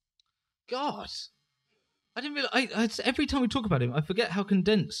 years. God. I didn't realize. Every time we talk about him, I forget how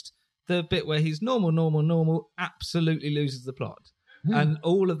condensed the bit where he's normal, absolutely loses the plot. And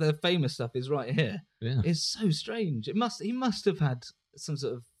all of the famous stuff is right here. Yeah. It's so strange. He must have had some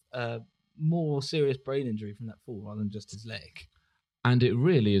sort of more serious brain injury from that fall rather than just his leg. And it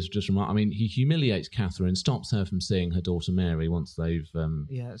really is just remarkable. I mean, he humiliates Catherine, stops her from seeing her daughter Mary once they've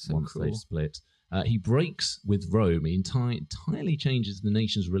they've split. He breaks with Rome. He entirely changes the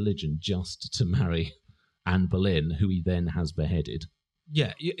nation's religion just to marry Anne Boleyn, who he then has beheaded.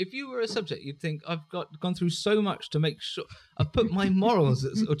 Yeah, if you were a subject, you'd think, I've gone through so much to make sure I've put my morals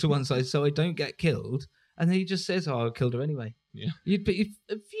to one side so I don't get killed, and then he just says, I killed her anyway. Yeah, you'd be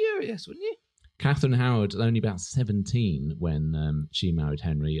furious, wouldn't you? Catherine Howard was only about 17 when she married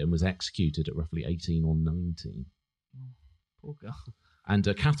Henry and was executed at roughly 18 or 19. Oh, poor girl. And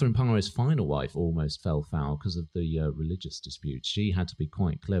Catherine Parr's final wife almost fell foul because of the religious disputes. She had to be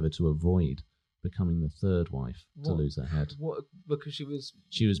quite clever to avoid becoming the third wife to lose her head. What? Because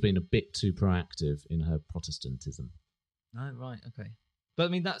she was being a bit too proactive in her Protestantism. Oh, right, okay. But I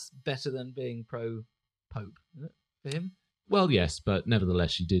mean, that's better than being pro-Pope, isn't it, for him? Well, yes, but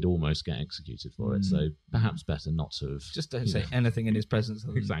nevertheless, she did almost get executed for it, so perhaps better not to have. Just don't say anything in his presence.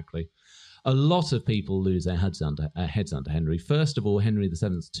 Exactly. A lot of people lose their heads under Henry. First of all, Henry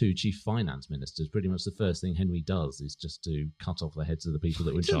VII's two chief finance ministers. Pretty much the first thing Henry does is just to cut off the heads of the people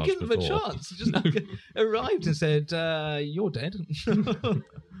that were in charge before. Give him a chance. He just arrived and said, "You're dead."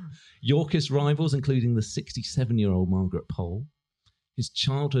 Yorkist rivals, including the 67-year-old Margaret Pole, his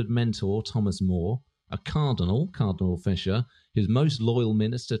childhood mentor Thomas More, a cardinal, Cardinal Fisher, his most loyal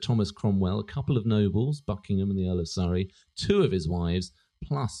minister Thomas Cromwell, a couple of nobles, Buckingham and the Earl of Surrey, two of his wives,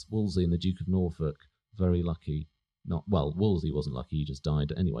 plus Wolsey and the Duke of Norfolk. Very lucky. Wolsey wasn't lucky, he just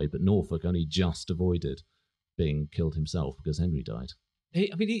died anyway, but Norfolk only just avoided being killed himself because Henry died.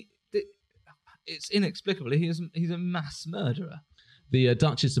 It's inexplicable. He's a mass murderer. The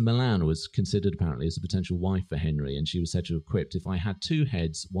Duchess of Milan was considered apparently as a potential wife for Henry, and she was said to have quipped, "If I had two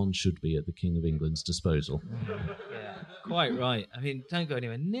heads, one should be at the King of England's disposal." Yeah, quite right. I mean, don't go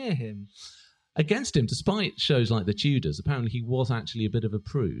anywhere near him. Against him, despite shows like The Tudors, apparently he was actually a bit of a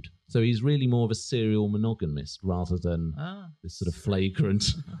prude. So he's really more of a serial monogamist rather than this sort of flagrant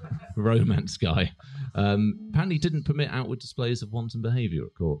romance guy. Apparently didn't permit outward displays of wanton behaviour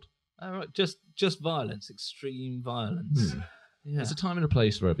at court. All right, just violence, extreme violence. Yeah. There's a time and a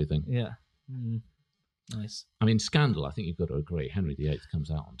place for everything. Yeah. Nice. I mean, scandal, I think you've got to agree. Henry VIII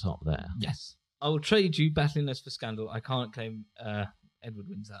comes out on top there. Yes. I will trade you battliness for scandal. I can't claim Edward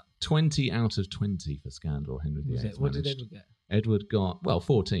wins that. 20 out of 20 for scandal, Henry VIII. What did Edward get? Edward got,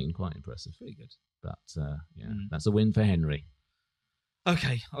 14, quite impressive. Pretty good. But, that's a win for Henry.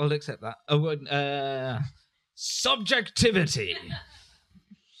 Okay, I'll accept that. Subjectivity.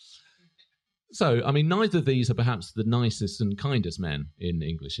 So, I mean, neither of these are perhaps the nicest and kindest men in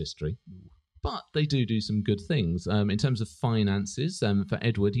English history, but they do some good things. In terms of finances, for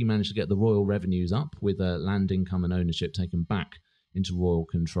Edward, he managed to get the royal revenues up with land income and ownership taken back into royal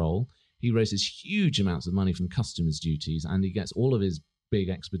control. He raises huge amounts of money from customs duties, and he gets all of his big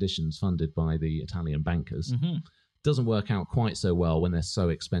expeditions funded by the Italian bankers. Mm-hmm. Doesn't work out quite so well when they're so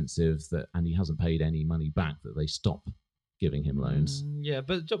expensive and he hasn't paid any money back that they stop giving him loans. Yeah,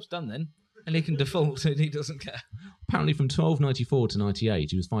 but the job's done then. And he can default and he doesn't care. Apparently from 1294 to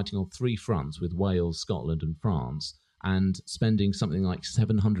 98, he was fighting on 3 fronts with Wales, Scotland and France, and spending something like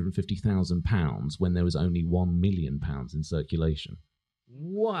 £750,000 when there was only £1 million in circulation.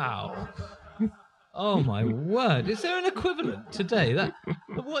 Wow. Oh my word. Is there an equivalent today?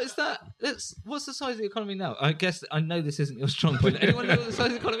 What is that? What's the size of the economy now? I guess I know this isn't your strong point. Anyone know what the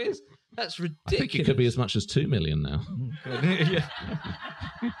size of the economy is? That's ridiculous. I think it could be as much as 2 million now. Yeah.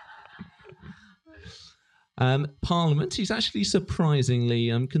 Parliament, he's actually surprisingly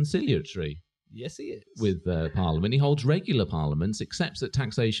conciliatory. Yes, he is. With Parliament. He holds regular parliaments, accepts that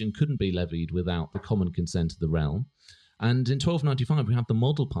taxation couldn't be levied without the common consent of the realm. And in 1295, we have the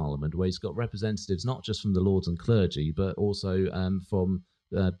model parliament, where he's got representatives not just from the lords and clergy, but also from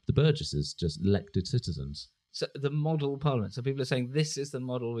the burgesses, just elected citizens. So the model parliament. So people are saying this is the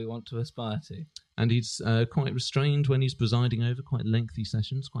model we want to aspire to. And he's quite restrained when he's presiding over quite lengthy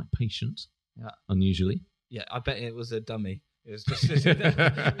sessions, quite patient, unusually. Yeah, I bet it was a dummy. It was just,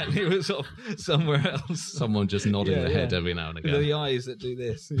 and he was sort of somewhere else. Someone just nodding their head every now and again. The eyes that do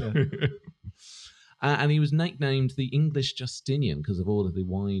this. Yeah. And he was nicknamed the English Justinian because of all of the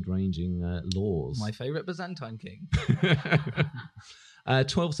wide-ranging laws. My favourite Byzantine king.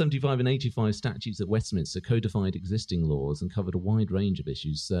 1275 and 85 statutes at Westminster codified existing laws and covered a wide range of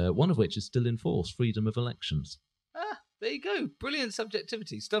issues, one of which is still in force, freedom of elections. There you go. Brilliant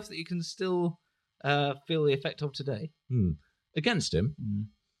subjectivity. Stuff that you can still feel the effect of today. Against him,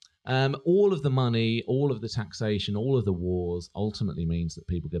 all of the money, all of the taxation, all of the wars ultimately means that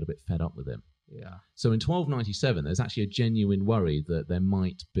people get a bit fed up with him. Yeah. So in 1297, there's actually a genuine worry that there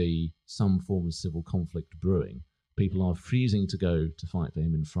might be some form of civil conflict brewing. People are refusing to go to fight for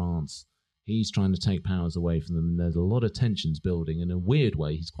him in France. He's trying to take powers away from them, and there's a lot of tensions building. In a weird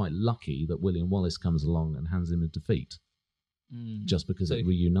way, he's quite lucky that William Wallace comes along and hands him a defeat. Just because it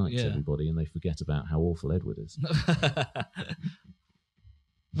reunites everybody and they forget about how awful Edward is.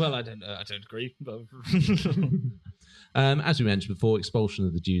 Well, I don't agree. But as we mentioned before, expulsion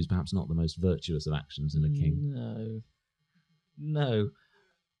of the Jews perhaps not the most virtuous of actions in a king. No.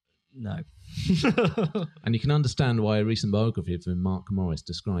 And you can understand why a recent biography of him, Mark Morris,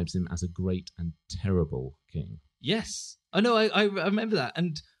 describes him as a great and terrible king. Yes. I know, I remember that,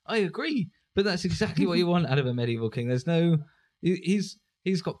 and I agree. But that's exactly what you want out of a medieval king. There's no... He's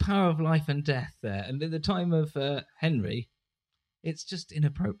got power of life and death there. And in the time of Henry, it's just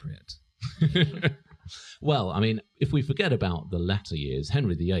inappropriate. Well, I mean, if we forget about the latter years,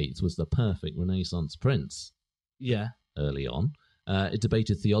 Henry VIII was the perfect Renaissance prince Yeah. early on. It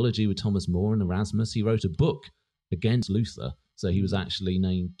debated theology with Thomas More and Erasmus. He wrote a book against Luther, so he was actually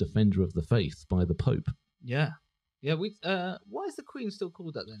named Defender of the Faith by the Pope. Yeah. Yeah. Why is the Queen still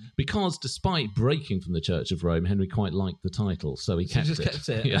called that then? Because despite breaking from the Church of Rome, Henry quite liked the title, so he kept just it. kept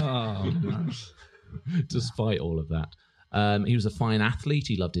it. Yeah. Oh, man. Despite all of that. He was a fine athlete.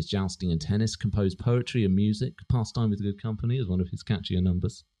 He loved his jousting and tennis, composed poetry and music. Pastime with Good Company is one of his catchier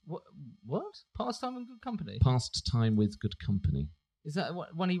numbers. What? Pastime and Good Company? Pastime with Good Company. Is that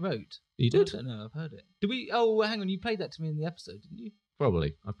what one he wrote? He did? I don't know. I've heard it. Did we? Oh, hang on. You played that to me in the episode, didn't you?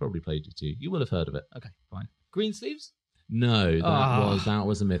 Probably. I've probably played it to you. You will have heard of it. Okay, fine. Greensleeves? No, that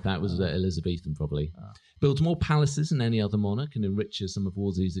was a myth. That was Elizabethan, probably. Built more palaces than any other monarch and enriches some of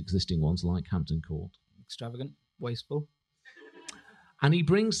Wolsey's existing ones, like Hampton Court. Extravagant, wasteful. And he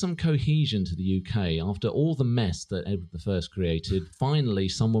brings some cohesion to the UK. After all the mess that Edward I created, finally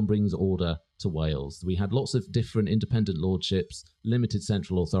someone brings order to Wales. We had lots of different independent lordships, limited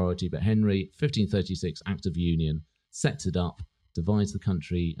central authority, but Henry, 1536 Act of Union, sets it up, divides the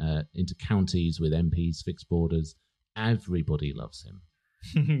country into counties with MPs, fixed borders. Everybody loves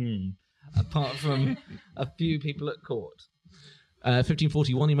him. Apart from a few people at court.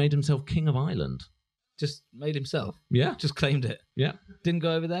 1541, he made himself King of Ireland. Just made himself. Yeah. Just claimed it. Yeah. Didn't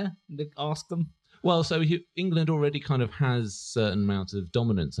go over there and ask them. Well, so England already kind of has certain amount of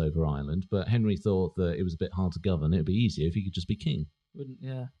dominance over Ireland, but Henry thought that it was a bit hard to govern. It would be easier if he could just be king. Wouldn't,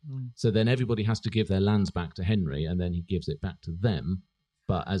 yeah. Mm. So then everybody has to give their lands back to Henry, and then he gives it back to them,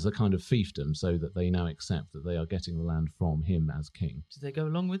 but as a kind of fiefdom, so that they now accept that they are getting the land from him as king. Did they go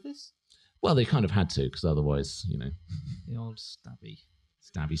along with this? Well, they kind of had to, because otherwise, The old stabby.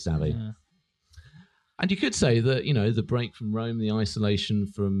 Stabby. Yeah. And you could say that, the break from Rome, the isolation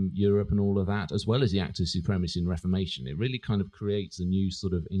from Europe and all of that, as well as the Act of Supremacy and Reformation, it really kind of creates a new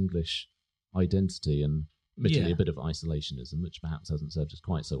sort of English identity and admittedly a bit of isolationism, which perhaps hasn't served us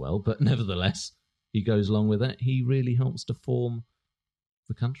quite so well. But nevertheless, he goes along with it. He really helps to form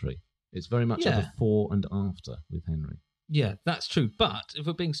the country. It's very much a before and after with Henry. Yeah, that's true. But if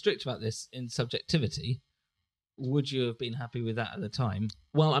we're being strict about this in subjectivity, would you have been happy with that at the time?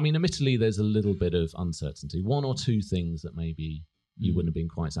 Well, I mean, admittedly, there's a little bit of uncertainty. One or two things that maybe you wouldn't have been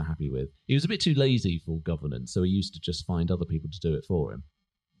quite so happy with. He was a bit too lazy for governance, so he used to just find other people to do it for him.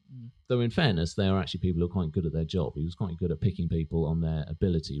 Though, in fairness, they are actually people who are quite good at their job. He was quite good at picking people on their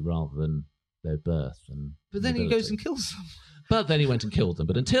ability rather than their birth. But then he goes and kills them. But then he went and killed them.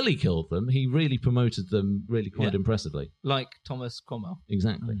 But until he killed them, he really promoted them really quite impressively. Like Thomas Cromwell.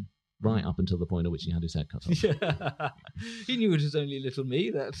 Exactly. Right up until the point at which he had his head cut off. Yeah. He knew it was only little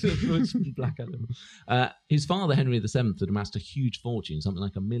me. That was Blackadder. His father, Henry VII, had amassed a huge fortune, something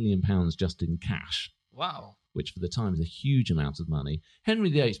like £1 million just in cash. Wow. Which for the time is a huge amount of money. Henry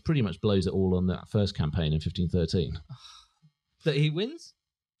VIII pretty much blows it all on that first campaign in 1513. That he wins?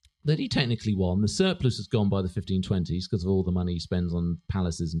 That he technically won. The surplus has gone by the 1520s because of all the money he spends on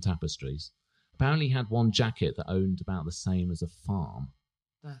palaces and tapestries. Apparently he had one jacket that owned about the same as a farm.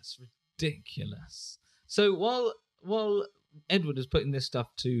 That's ridiculous. So while Edward is putting this stuff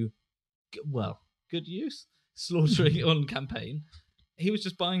to, good use, slaughtering on campaign, he was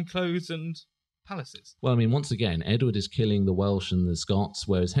just buying clothes and palaces. Well, I mean, once again, Edward is killing the Welsh and the Scots,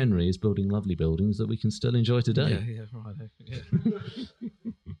 whereas Henry is building lovely buildings that we can still enjoy today. Yeah, right.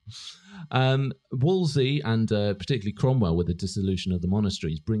 Yeah. Wolsey and particularly Cromwell, with the dissolution of the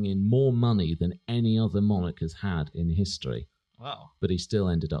monasteries, bring in more money than any other monarch has had in history. Wow. But he still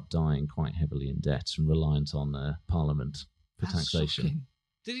ended up dying quite heavily in debt and reliant on Parliament for taxation. Shocking.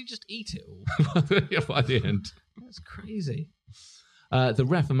 Did he just eat it all? By the end. That's crazy. The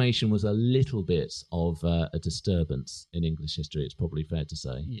Reformation was a little bit of a disturbance in English history, it's probably fair to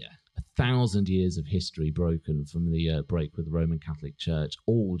say. Yeah. 1,000 years of history broken from the break with the Roman Catholic Church,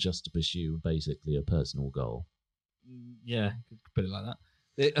 all just to pursue basically a personal goal. Yeah, you could put it like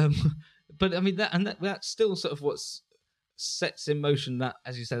that. But I mean, that's still sort of what's sets in motion that,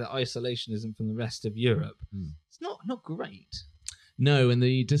 as you say, that isolationism from the rest of Europe. It's not great. No, in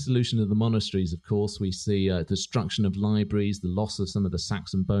the dissolution of the monasteries, of course, we see destruction of libraries, the loss of some of the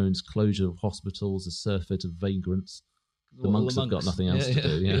Saxon bones, closure of hospitals, a surfeit of vagrants. The monks have got nothing else to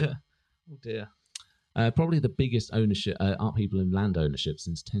do. Yeah. Oh dear. Probably the biggest ownership upheaval in land ownership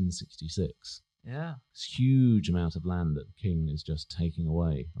since 1066. Yeah. It's a huge amount of land that the king is just taking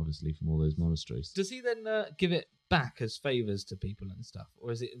away, obviously, from all those monasteries. Does he then give it back as favours to people and stuff?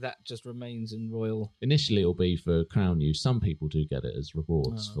 Or is it that just remains in royal... Initially, it'll be for crown use. Some people do get it as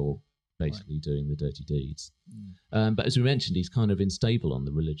rewards for basically doing the dirty deeds. But as we mentioned, he's kind of unstable on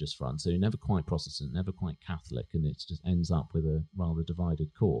the religious front, so never quite Protestant, never quite Catholic, and it just ends up with a rather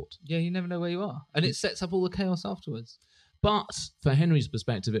divided court. Yeah, you never know where you are. And it sets up all the chaos afterwards. But for Henry's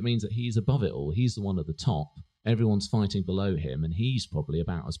perspective, it means that he's above it all. He's the one at the top. Everyone's fighting below him, and he's probably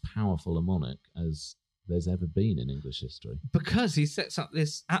about as powerful a monarch as there's ever been in English history. Because he sets up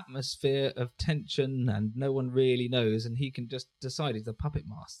this atmosphere of tension and no one really knows, and he can just decide he's a puppet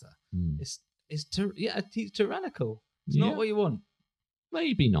master. He's tyrannical. It's not what you want.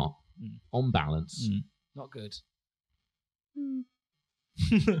 Maybe not. On balance. Not good.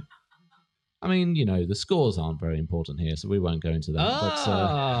 I mean, the scores aren't very important here, so we won't go into that.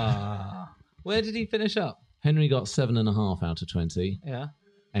 But where did he finish up? Henry got 7.5 out of 20. Yeah.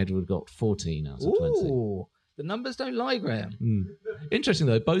 Edward got 14 out of 20. Ooh, the numbers don't lie, Graham. Interesting,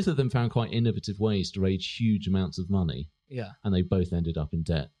 though, both of them found quite innovative ways to raise huge amounts of money. Yeah. And they both ended up in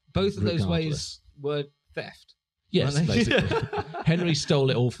debt. Both of those ways were theft. Yes, basically. Henry stole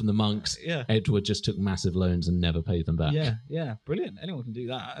it all from the monks. Yeah. Edward just took massive loans and never paid them back. Yeah. Brilliant. Anyone can do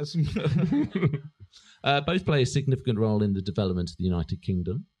that. Both play a significant role in the development of the United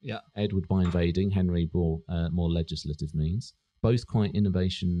Kingdom. Yeah. Edward by invading, Henry more legislative means. Both quite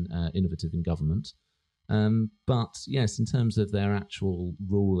innovative in government. But yes, in terms of their actual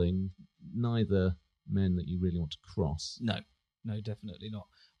ruling, neither men that you really want to cross. No, definitely not.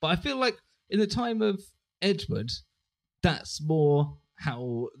 But I feel like in the time of Edward, that's more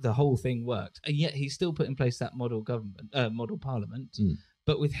how the whole thing worked. And yet he still put in place that model parliament.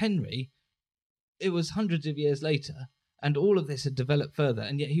 But with Henry, it was hundreds of years later, and all of this had developed further,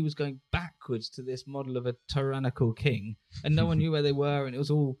 and yet he was going backwards to this model of a tyrannical king, and no one knew where they were, and it was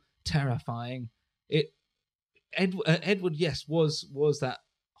all terrifying. Edward, yes, was that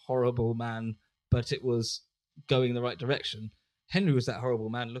horrible man, but it was going in the right direction. Henry was that horrible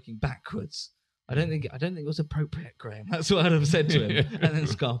man looking backwards. I don't think it was appropriate, Graham. That's what I'd have said to him. And then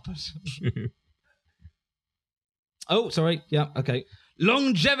Scarpus. Oh, sorry. Yeah, okay.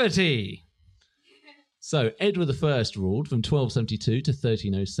 Longevity. So, Edward I ruled from 1272 to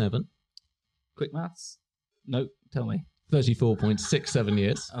 1307. Quick maths? No, tell me. 34.67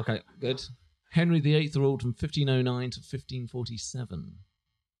 years. Okay, good. Henry VIII ruled from 1509 to 1547.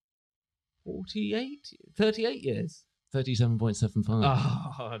 38 years. 37.75.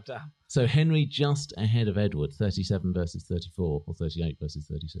 Oh, damn. So Henry just ahead of Edward, 37 versus 34, or 38 versus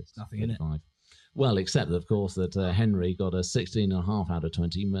 36. Nothing 35. in it. Well, except, of course, that Henry got a 16.5 out of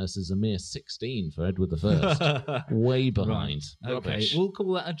 20 versus a mere 16 for Edward I. Way behind. Right. Okay, we'll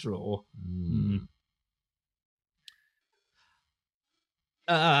call that a draw.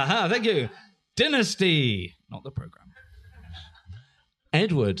 Thank you. Dynasty. Not the programme.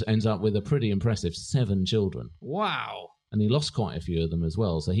 Edward ends up with a pretty impressive 7 children. Wow. And he lost quite a few of them as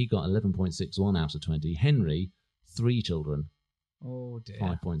well. So he got 11.61 out of 20. Henry, 3 children. Oh, dear.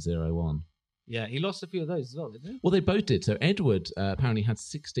 5.01. Yeah, he lost a few of those as well, didn't he? Well, they both did. So Edward apparently had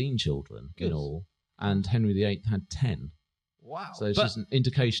 16 children in all, and Henry VIII had 10. Wow. So it's just an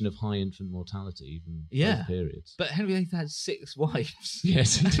indication of high infant mortality, even both periods. But Henry VIII had 6 wives.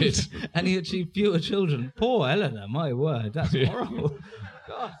 Yes, he did. And he achieved fewer children. Poor Eleanor, my word. That's horrible.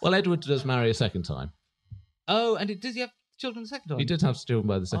 God. Well, Edward does marry a second time. Oh, and does he have children the second time? He did have children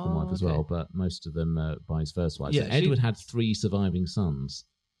by the second wife as well, but most of them by his first wife. Yeah, so Edward had 3 surviving sons.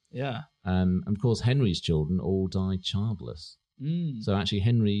 Yeah. And of course, Henry's children all died childless. So actually,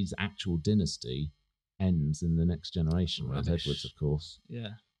 Henry's actual dynasty ends in the next generation, whereas Edward's, of course,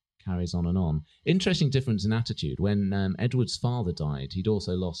 carries on and on. Interesting difference in attitude. When Edward's father died, he'd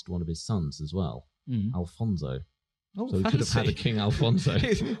also lost one of his sons as well, Alfonso. Oh, so he could have had a King Alfonso.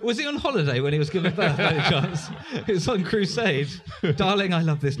 Was he on holiday when he was given birth, by any chance? He was on crusade. Darling, I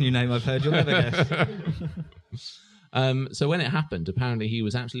love this new name I've heard. You'll never guess. So when it happened, apparently he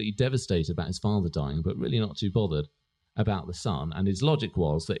was absolutely devastated about his father dying, but really not too bothered about the son. And his logic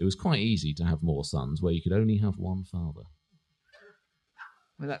was that it was quite easy to have more sons where you could only have one father.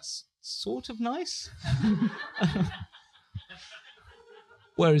 Well, that's sort of nice.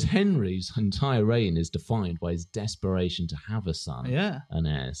 Whereas Henry's entire reign is defined by his desperation to have a son, an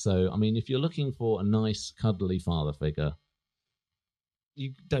heir. So, I mean, if you're looking for a nice, cuddly father figure,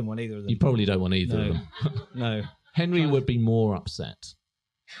 you don't want either of them. You probably don't want either of them. No. Henry would be more upset.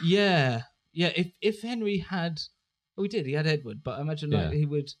 Yeah. If Henry had, he did. He had Edward, but I imagine he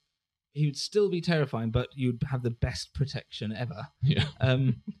would still be terrifying, but you'd have the best protection ever. Yeah.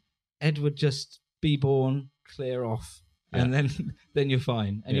 Ed would just be born, clear off. And then you're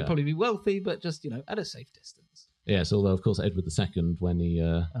fine. And you'll probably be wealthy, but just, at a safe distance. Yes, although, of course, Edward II, when he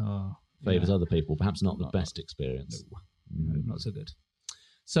favours other people, perhaps not the best experience. No, not so good.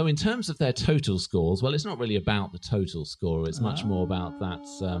 So in terms of their total scores, well, it's not really about the total score. It's much more about that.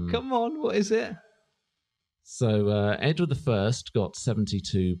 Come on, what is it? So Edward I got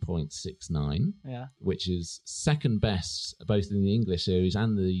 72.69, which is second best both in the English series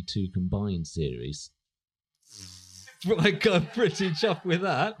and the two combined series. I got pretty chuffed with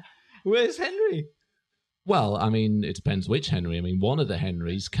that. Where's Henry? Well, I mean, it depends which Henry. I mean, one of the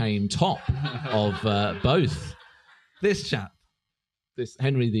Henrys came top of both. This chap. This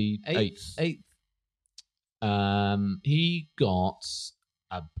Henry the Eighth. He got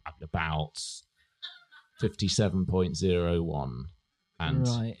about 57.01, and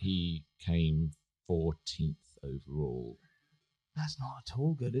he came 14th overall. That's not at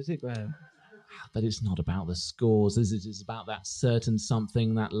all good, is it, Graham? But it's not about the scores. It's about that certain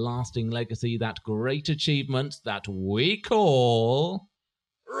something, that lasting legacy, that great achievement that we call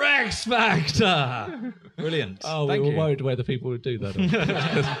Rex Factor. Brilliant. Oh, we were worried whether people would do that.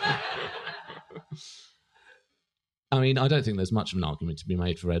 I mean, I don't think there's much of an argument to be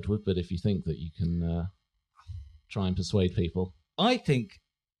made for Edward, but if you think that you can try and persuade people, I think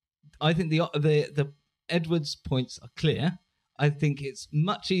the Edward's points are clear. I think it's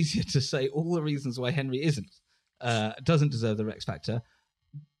much easier to say all the reasons why Henry doesn't deserve the Rex Factor.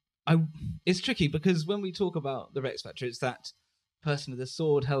 It's tricky because when we talk about the Rex Factor, it's that person with the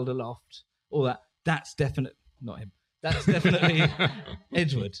sword held aloft, all that. That's definitely not him. That's definitely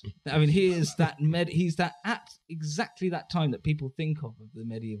Edward. I mean, he's that at exactly that time that people think of the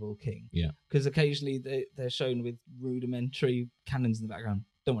medieval king. Yeah. Because occasionally they're shown with rudimentary cannons in the background.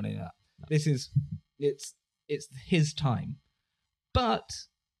 Don't want any of that. No. It's his time. But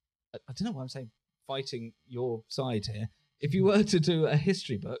I don't know why I'm saying fighting your side here. If you were to do a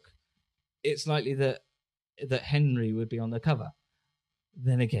history book, it's likely that Henry would be on the cover.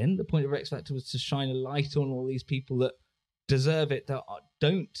 Then again, the point of Rex Factor was to shine a light on all these people that deserve it, that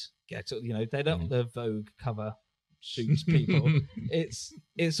don't get it. They're not the Vogue cover shoots people.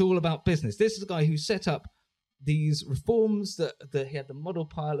 It's all about business. This is a guy who set up these reforms that he had the model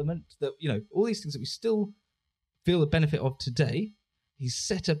parliament, that all these things that we still feel the benefit of today. He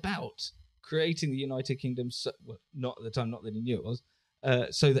set about creating the United Kingdom, not at the time, not that he knew it was,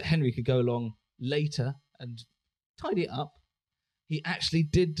 so that Henry could go along later and tidy it up. He actually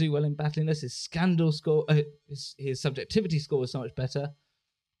did do well in battliness. His scandal score, his subjectivity score was so much better.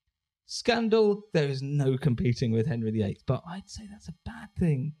 Scandal, there is no competing with Henry VIII, but I'd say that's a bad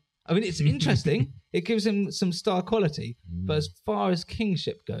thing. I mean, it's interesting. It gives him some star quality, but as far as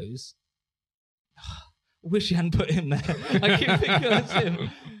kingship goes, I wish you hadn't put him there. I keep thinking that's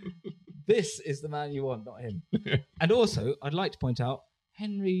him. This is the man you want, not him. And also, I'd like to point out,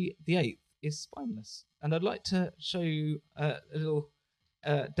 Henry VIII is spineless. And I'd like to show you a little,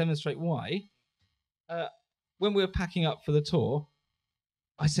 demonstrate why. When we were packing up for the tour,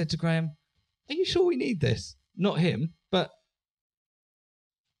 I said to Graham, are you sure we need this? Not him, but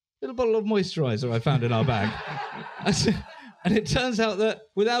a little bottle of moisturiser I found in our bag. And it turns out that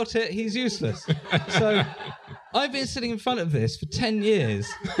without it, he's useless. So I've been sitting in front of this for 10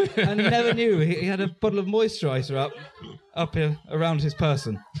 years and never knew he had a bottle of moisturiser up here around his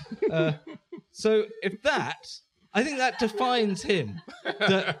person. So I think that defines him.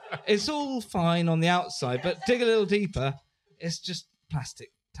 That it's all fine on the outside, but dig a little deeper, it's just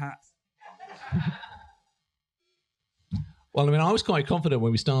plastic tat. Well, I mean, I was quite confident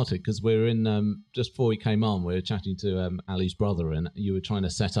when we started because we were in, just before we came on, we were chatting to Ali's brother, and you were trying to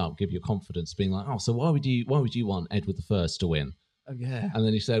set up, give your confidence, being like, oh, so why would you want Edward I to win? Oh, yeah. And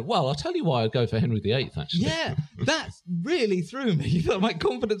then he said, well, I'll tell you why I'd go for Henry VIII, actually. Yeah, that really threw me. My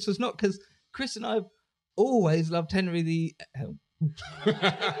confidence was not, because Chris and I have always loved Henry the...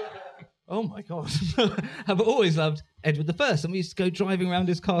 Oh, my God. I've always loved Edward I. And we used to go driving around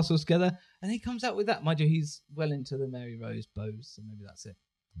his castle together. And he comes out with that. Mind you, he's well into the Mary Rose bows. So maybe that's it.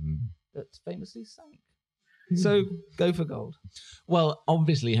 That famously sank. So go for gold. Well,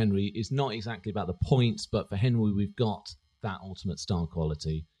 obviously, Henry is not exactly about the points. But for Henry, we've got that ultimate star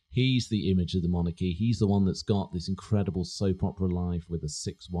quality. He's the image of the monarchy. He's the one that's got this incredible soap opera life with the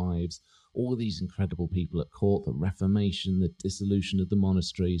 6 wives. All these incredible people at court. The Reformation, the dissolution of the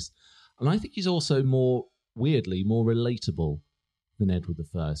monasteries. And I think he's also more relatable than Edward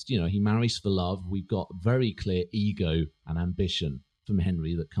I. He marries for love. We've got very clear ego and ambition from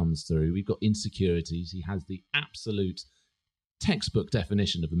Henry that comes through. We've got insecurities. He has the absolute textbook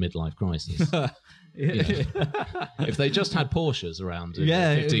definition of a midlife crisis. If they just had Porsches around in the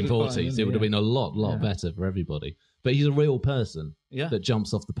 1540s, it would have been a lot better for everybody. But he's a real person that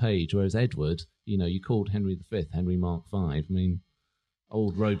jumps off the page, whereas Edward, you called Henry V, Henry Mark V. I mean...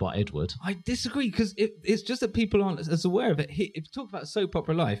 Old robot Edward. I disagree because it's just that people aren't as aware of it. If you talk about soap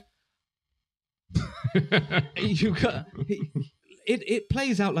opera life, it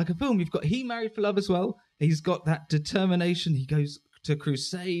plays out like a film. You've got He Married for Love as well. He's got that determination. He goes to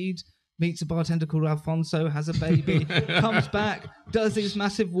crusade, meets a bartender called Alfonso, has a baby, comes back, does these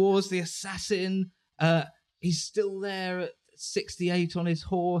massive wars. The assassin, he's still there at 68 on his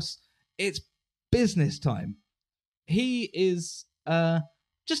horse. It's business time. He is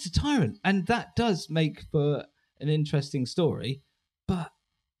just a tyrant, and that does make for an interesting story. But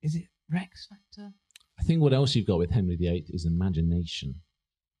is it Rex Factor? I think what else you've got with Henry VIII is imagination.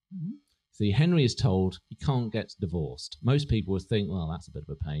 Mm-hmm. See, Henry is told he can't get divorced. Most people would think, well, that's a bit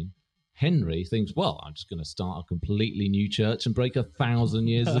of a pain. Henry thinks, well, I'm just going to start a completely new church and break 1,000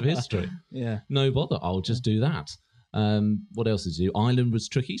 years of history. Yeah. No bother, I'll just do that. What else did he do? Ireland was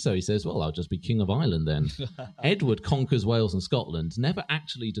tricky, so he says, well, I'll just be King of Ireland then. Edward conquers Wales and Scotland, never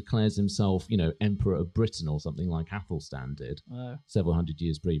actually declares himself, Emperor of Britain or something like Athelstan did several hundred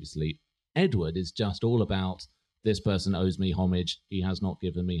years previously. Edward is just all about, this person owes me homage, he has not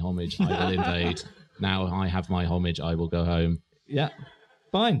given me homage, I will invade. Now I have my homage, I will go home. Yeah.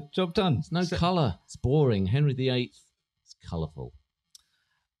 Fine, job done. It's no colour, it's boring. Henry VIII, it's colourful.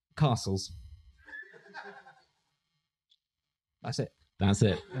 Castles. That's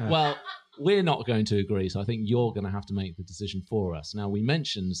it. Well, we're not going to agree, so I think you're going to have to make the decision for us. Now, we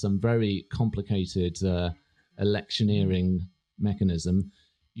mentioned some very complicated electioneering mechanism.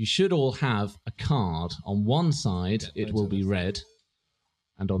 You should all have a card. On one side, it will be red,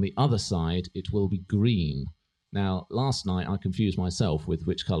 and on the other side, it will be green. Now, last night, I confused myself with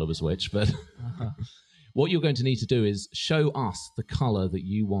which colour was which, but what you're going to need to do is show us the colour that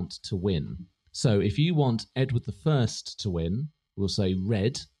you want to win. So if you want Edward I to win, we'll say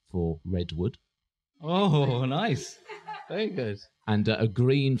red for Redwood. Oh, nice. Very good. And a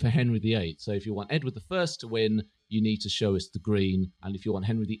green for Henry VIII. So if you want Edward I to win, you need to show us the green. And if you want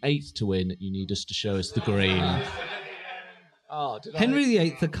Henry VIII to win, you need us to show us the green. Henry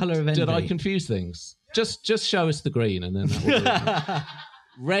VIII, the colour of envy. Did I confuse things? Just show us the green, and then that will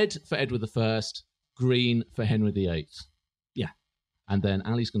be red for Edward I, green for Henry VIII. Yeah. And then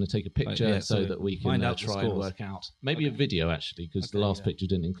Ali's going to take a picture so that we can try and work out. Maybe a video, actually, because the last picture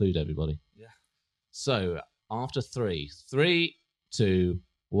didn't include everybody. Yeah. So, after 3. 3, 2,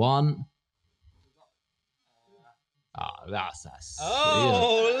 1. That's us.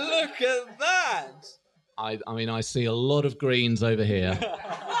 Oh, look at that! I mean, I see a lot of greens over here.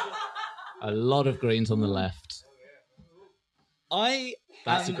 A lot of greens on the left.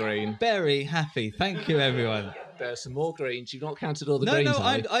 That's a green. Very happy. Thank you, everyone. There's some more greens. You've not counted all the greens. No,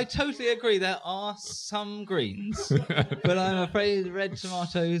 I totally agree. There are some greens, but I'm afraid red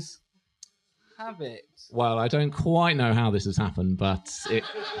tomatoes have it. Well, I don't quite know how this has happened, but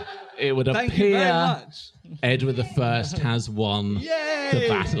it would Thank you very appear much. Edward I has won Yay! the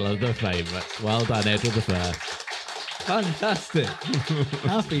Battle of the Favourites. Well done, Edward I. Fantastic.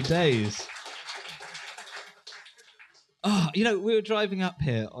 Happy days. Oh, we were driving up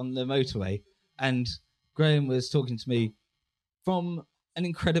here on the motorway, and Graham was talking to me from an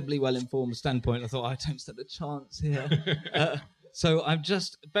incredibly well-informed standpoint. I thought, I don't stand a chance here. So I'm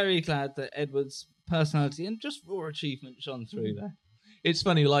just very glad that Edward's personality and just raw achievement shone through there. It's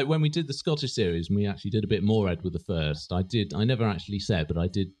funny, like when we did the Scottish series, and we actually did a bit more Edward I. I never actually said, but I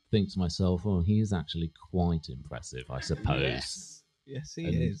did think to myself, oh, he is actually quite impressive, I suppose. Yes, he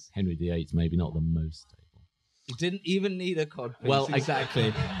is. Henry VIII, maybe not the most stable. He didn't even need a codpiece. Well,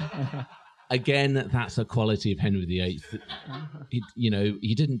 exactly. Again, that's a quality of Henry VIII.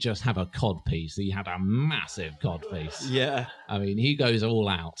 He didn't just have a codpiece; he had a massive codpiece. Yeah. I mean, he goes all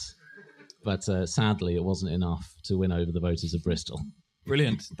out. But sadly, it wasn't enough to win over the voters of Bristol.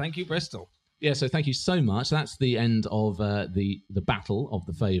 Brilliant. Thank you, Bristol. Yeah, so thank you so much. That's the end of the battle of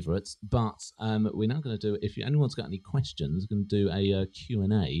the favourites. But we're now going to do, if anyone's got any questions, we're going to do a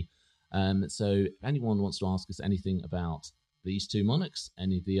Q&A. So if anyone wants to ask us anything about these two monarchs,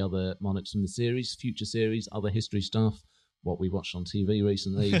 any of the other monarchs from the series, future series, other history stuff, what we watched on TV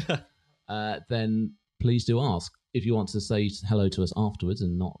recently, then please do ask. If you want to say hello to us afterwards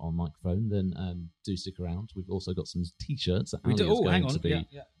and not on microphone, then do stick around. We've also got some T-shirts that Ali is going to be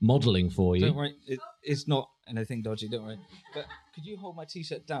modelling for you. Don't worry, it's not anything dodgy, don't worry. But could you hold my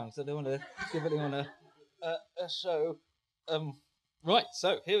T-shirt down, because I don't want to give anyone a show. Right,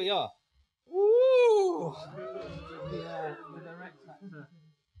 so here we are. Woo! With the Rex Factor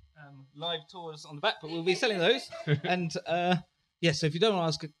live tours on the back, but we'll be selling those. And so if you don't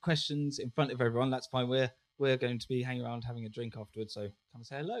want to ask questions in front of everyone, that's fine. We're going to be hanging around having a drink afterwards, so come and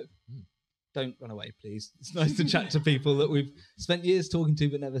say hello. don't run away, please. It's nice to chat to people that we've spent years talking to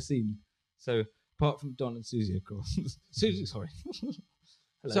but never seen. So, apart from Don and Susie, of course. Susie, sorry.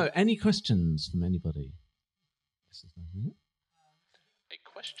 Hello. So, any questions from anybody? A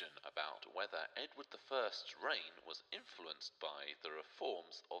question about whether Edward I's reign was influenced by the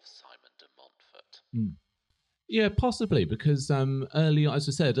reforms of Simon de Montfort. Yeah, possibly, because early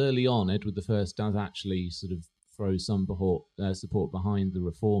on, Edward I does actually sort of throw some support behind the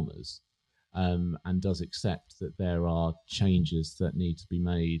reformers, and does accept that there are changes that need to be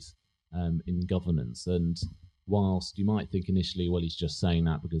made in governance. And whilst you might think initially, well, he's just saying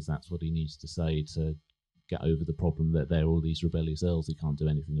that because that's what he needs to say to get over the problem that there are all these rebellious earls he can't do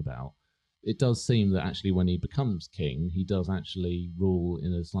anything about, it does seem that actually when he becomes king, he does actually rule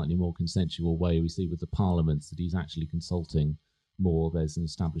in a slightly more consensual way. We see with the parliaments that he's actually consulting more. There's an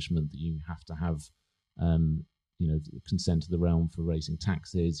establishment that you have to have consent of the realm for raising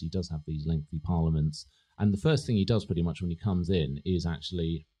taxes. He does have these lengthy parliaments. And the first thing he does pretty much when he comes in is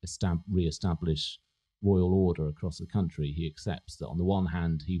actually re-establish royal order across the country. He accepts that on the one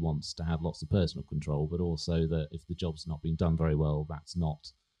hand, he wants to have lots of personal control, but also that if the job's not being done very well, that's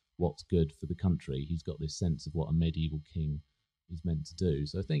not what's good for the country. He's got this sense of what a medieval king is meant to do.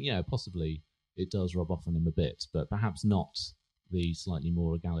 So I think, yeah, possibly it does rub off on him a bit, but perhaps not the slightly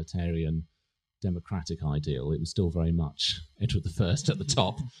more egalitarian democratic ideal. It was still very much Edward I at the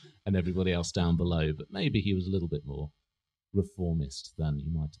top and everybody else down below, but maybe he was a little bit more reformist than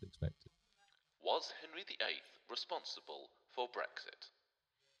you might have expected. Was Henry VIII responsible for Brexit?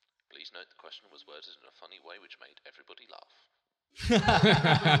 Please note the question was worded in a funny way which made everybody laugh.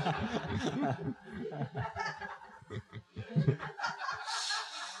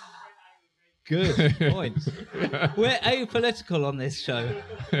 Good point. We're apolitical on this show.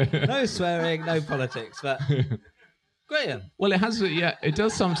 No swearing, no politics, but Graham. Well, it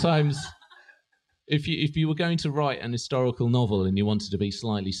does sometimes. If you were going to write an historical novel and you wanted to be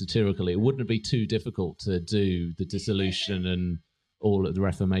slightly satirical, it wouldn't be too difficult to do the dissolution and all of the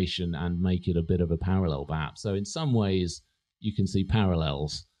Reformation and make it a bit of a parallel, perhaps. So in some ways, you can see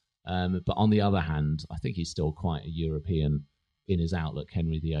parallels. But on the other hand, I think he's still quite a European in his outlook,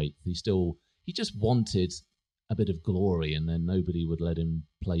 Henry VIII. He just wanted a bit of glory, and then nobody would let him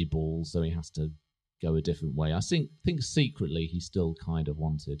play ball, so he has to go a different way. I think secretly he still kind of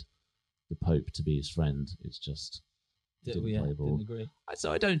wanted the Pope to be his friend. It's just didn't play ball. Didn't agree.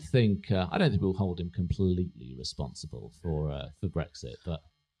 So I don't think we'll hold him completely responsible for Brexit. But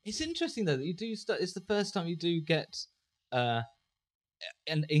it's interesting though that you do start. It's the first time you do get an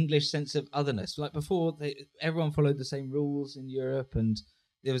English sense of otherness. Like before, everyone followed the same rules in Europe, and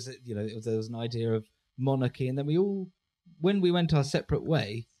there was an idea of monarchy, and then when we went our separate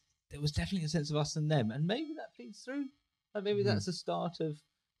way, there was definitely a sense of us and them, and maybe that feeds through. Like maybe that's the start of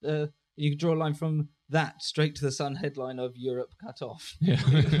you could draw a line from that straight to the Sun headline of Europe cut off. Yeah.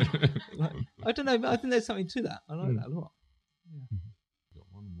 I don't know, but I think there's something to that. I like that a lot. Yeah. Got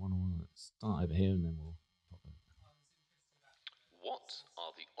one. Let's start over here and then we'll pop over. What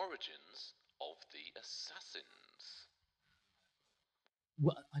are the origins of the assassins?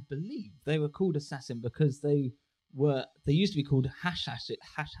 Well, I believe they were called assassin because they used to be called hash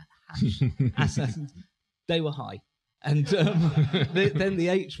assassins. They were high. And then the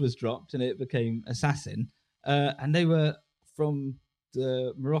H was dropped and it became assassin. And they were from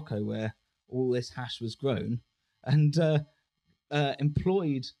Morocco, where all this hash was grown, and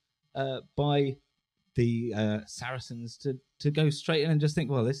employed by the Saracens to go straight in and just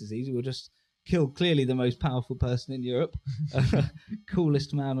think, well, this is easy. We'll just kill clearly the most powerful person in Europe,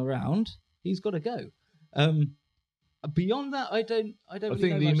 coolest man around. He's got to go. Beyond that, I don't. I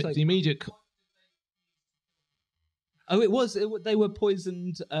think the immediate. Oh, it was. They were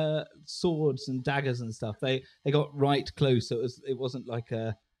poisoned swords and daggers and stuff. They got right close. So it wasn't like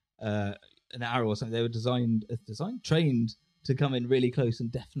an arrow or something. They were trained to come in really close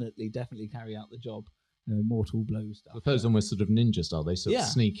and definitely carry out the job. Mortal blow stuff. But those almost sort of ninja style. They sort of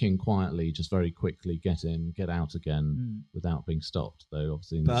sneak in quietly, just very quickly get in, get out again without being stopped. Though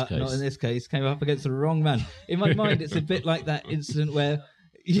obviously in this case, not in this case. Came up against the wrong man. In my mind, it's a bit like that incident where.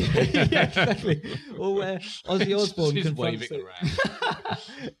 Yeah, exactly. Or where Ozzy Osbourne confronts waving around.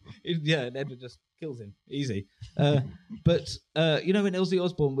 Yeah, and Edward just kills him. Easy. But when Ozzy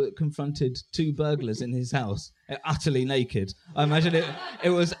Osbourne confronted two burglars in his house, utterly naked, I imagine it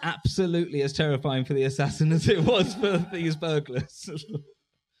was absolutely as terrifying for the assassin as it was for these burglars.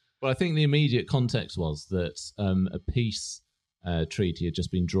 Well, I think the immediate context was that a peace treaty had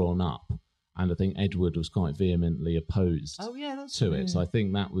just been drawn up, and I think Edward was quite vehemently opposed to it. So I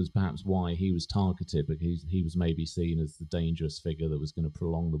think that was perhaps why he was targeted, because he was maybe seen as the dangerous figure that was going to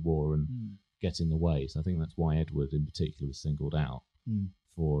prolong the war and get in the way. So I think that's why Edward in particular was singled out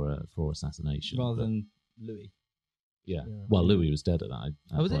for assassination. Rather than Louis. Yeah. Well, Louis was dead at that.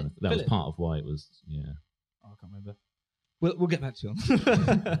 Was it? That was part of why it was, I can't remember. We'll get back to you on.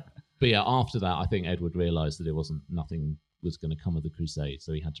 But yeah, after that, I think Edward realised that nothing was going to come of the crusade,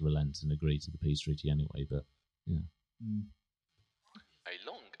 so he had to relent and agree to the peace treaty anyway. But yeah. A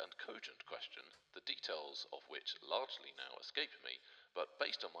long and cogent question, the details of which largely now escape me, but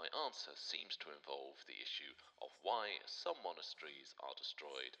based on my answer seems to involve the issue of why some monasteries are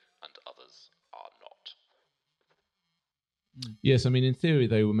destroyed and others are not. Yes, I mean, in theory,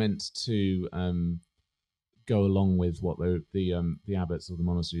 they were meant to go along with what the abbots of the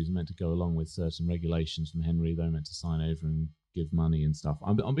monasteries were meant to go along with certain regulations from Henry. They were meant to sign over and give money and stuff.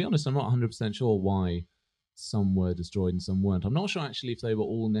 I'll be honest, I'm not 100% sure why some were destroyed and some weren't. I'm not sure actually if they were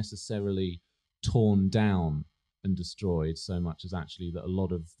all necessarily torn down and destroyed so much as actually that a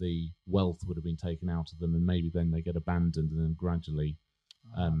lot of the wealth would have been taken out of them, and maybe then they get abandoned and then gradually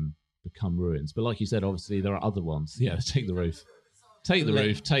become ruins. But like you said, obviously there are other ones. Yeah, take the roof. Take the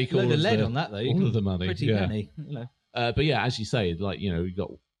roof, take all of lead the, on that, though. all of the money. Pretty penny, you know. But yeah, as you say, like, you know, you've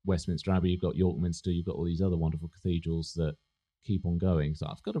got Westminster Abbey, you've got York Minster, you've got all these other wonderful cathedrals that keep on going. So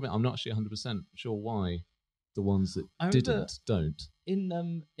I've got to admit, I'm not actually 100% sure why the ones that didn't don't. In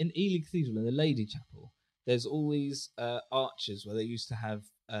Ely Cathedral, in the Lady Chapel, there's all these arches where they used to have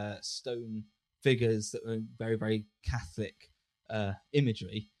stone figures that were very, very Catholic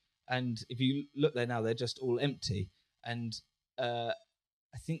imagery. And if you look there now, they're just all empty. And I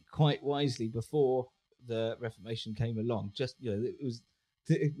think quite wisely, before the Reformation came along, just, you know,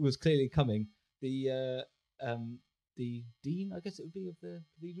 it was clearly coming. The dean, I guess it would be, of the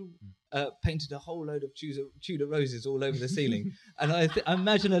cathedral, painted a whole load of Tudor roses all over the ceiling, and I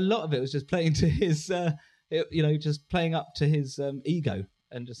imagine a lot of it was just playing to his, just playing up to his ego,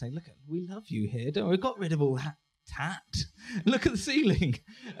 and just saying, "Look, we love you here. Don't we? Got rid of all that tat. Look at the ceiling."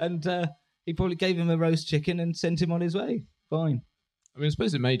 And he probably gave him a roast chicken and sent him on his way. Fine. I mean, I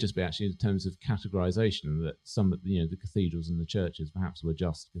suppose it may just be actually in terms of categorization that some of the cathedrals and the churches perhaps were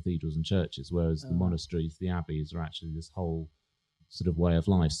just cathedrals and churches, whereas the monasteries, the abbeys, are actually this whole sort of way of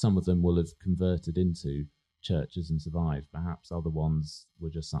life. Some of them will have converted into churches and survived. Perhaps other ones were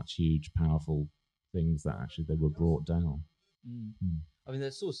just such huge, powerful things that actually they were brought down. I mean,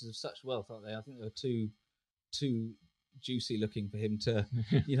 they're sources of such wealth, aren't they? I think they were too juicy looking for him to,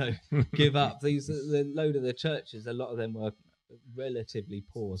 give up. The load of the churches, a lot of them were relatively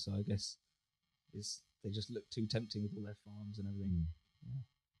poor, so I guess they just look too tempting with all their farms and everything. Yeah.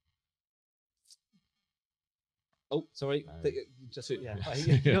 Oh, sorry. Why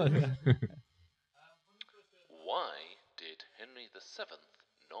did Henry VII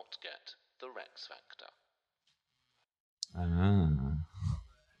not get the Rex Factor?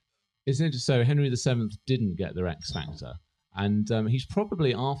 Isn't it so? Henry VII didn't get the Rex Factor, and he's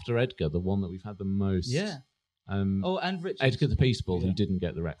probably, after Edgar, the one that we've had the most. Yeah. And Richard. Edgar the Peaceable, who didn't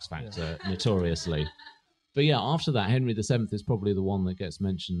get the Rex Factor, notoriously. But yeah, after that, Henry VII is probably the one that gets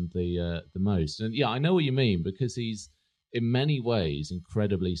mentioned the most. And yeah, I know what you mean, because he's, in many ways,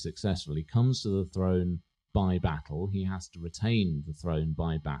 incredibly successful. He comes to the throne by battle. He has to retain the throne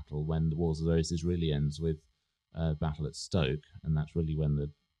by battle when the Wars of the Roses really ends with battle at Stoke, and that's really when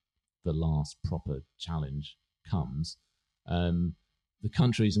the last proper challenge comes. The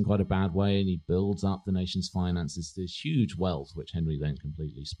country's in quite a bad way, and he builds up the nation's finances to this huge wealth, which Henry then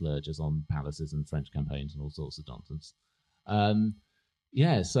completely splurges on palaces and French campaigns and all sorts of nonsense.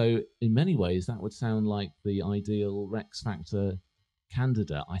 So in many ways, that would sound like the ideal Rex Factor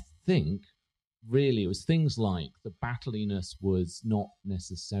candidate. I think, really, it was things like the battliness was not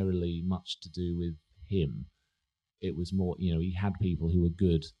necessarily much to do with him. It was more, he had people who were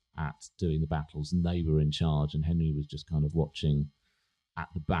good at doing the battles, and they were in charge, and Henry was just kind of watching at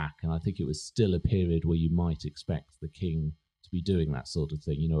the back. And I think it was still a period where you might expect the king to be doing that sort of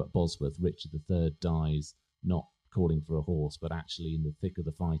thing. At Bosworth, Richard III dies not calling for a horse, but actually in the thick of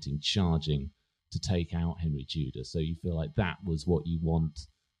the fighting, charging to take out Henry Tudor. So you feel like that was what you want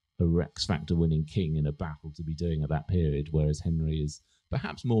a Rex Factor winning king in a battle to be doing at that period, whereas Henry is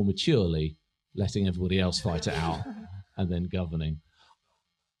perhaps more maturely letting everybody else fight it out and then governing.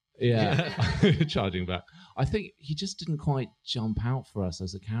 Yeah, charging back. I think he just didn't quite jump out for us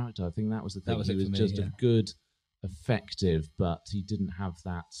as a character. I think that was the thing. He was just a good, effective, but he didn't have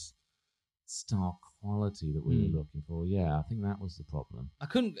that star quality that we were looking for. Yeah, I think that was the problem. I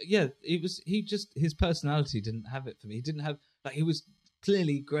couldn't. Yeah, his personality didn't have it for me. He didn't have, he was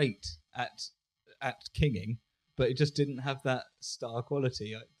clearly great at kinging, but it just didn't have that star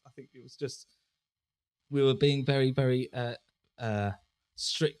quality. I think it was just we were being very, very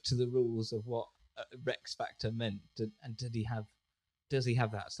strict to the rules of what Rex Factor meant. And does he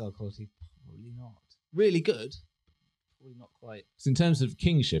have that star quality? Probably not. Really good, probably not quite. So in terms of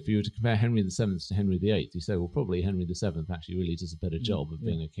kingship, if you were to compare Henry VII to Henry VIII, you say, well, probably Henry VII actually really does a better job of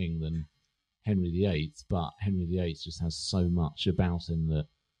being a king than Henry VIII, but Henry VIII just has so much about him that...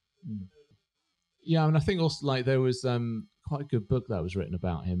 Yeah, and I think also like there was quite a good book that was written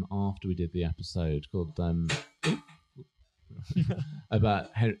about him after we did the episode called about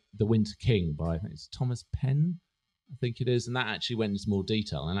The Winter King by, I think it's Thomas Penn, I think it is, and that actually went into more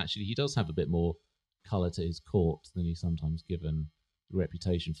detail, and actually he does have a bit more colour to his court than he's sometimes given the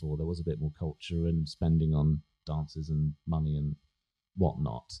reputation for. There was a bit more culture and spending on dances and money and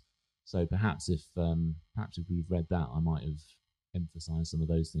whatnot. So perhaps if we've read that, I might have emphasised some of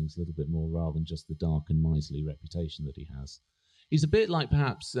those things a little bit more rather than just the dark and miserly reputation that he has. He's a bit like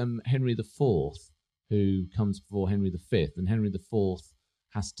perhaps Henry IV, who comes before Henry V, and Henry IV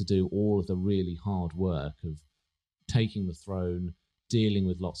has to do all of the really hard work of taking the throne, dealing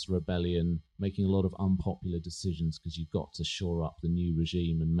with lots of rebellion, making a lot of unpopular decisions because you've got to shore up the new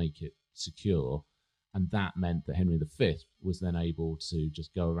regime and make it secure. And that meant that Henry V was then able to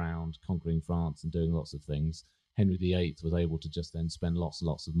just go around conquering France and doing lots of things. Henry VIII was able to just then spend lots and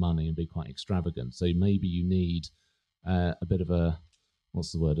lots of money and be quite extravagant. So maybe you need a bit of a,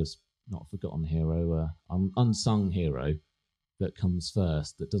 what's the word, not a forgotten hero, unsung hero that comes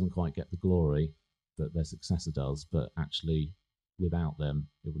first, that doesn't quite get the glory that their successor does, but actually without them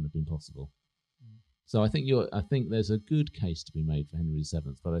it wouldn't have been possible. So I think there's a good case to be made for Henry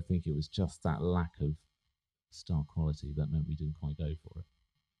VII, but I think it was just that lack of star quality that meant we didn't quite go for it.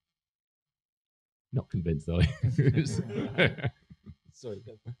 Not convinced, though. Sorry.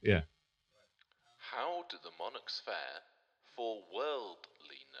 Yeah. How do the monarchs fare for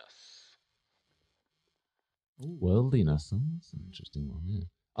worldliness? Ooh. Worldliness. Oh, that's an interesting one, yeah.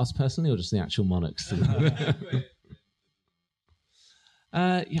 Us personally or just the actual monarchs?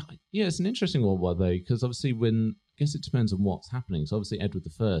 Yeah, it's an interesting one, though, because obviously I guess it depends on what's happening. So obviously Edward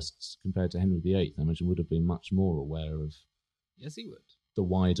I, compared to Henry VIII, I imagine would have been much more aware of Yes, he would. the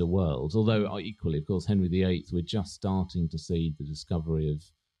wider world. Although equally, of course, Henry VIII, we're just starting to see the discovery of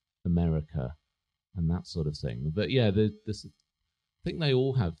America and that sort of thing. But yeah, I think they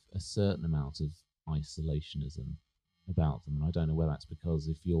all have a certain amount of isolationism about them. And I don't know whether that's because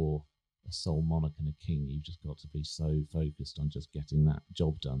if you're a sole monarch and a king, you've just got to be so focused on just getting that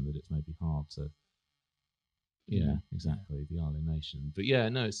job done that it's maybe hard to... Yeah, exactly, the alienation. But yeah,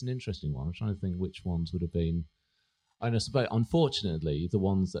 no, it's an interesting one. I'm trying to think which ones would have been... I suppose, unfortunately, the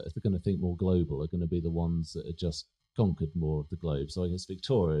ones that are going to think more global are going to be the ones that are just conquered more of the globe. So I guess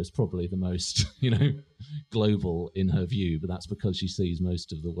Victoria is probably the most, global in her view, but that's because she sees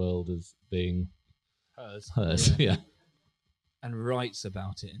most of the world as being hers. Yeah. And writes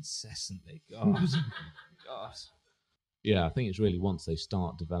about it incessantly. God. Yeah, I think it's really once they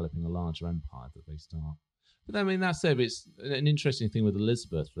start developing a larger empire that they start. But I mean, that said, it's an interesting thing with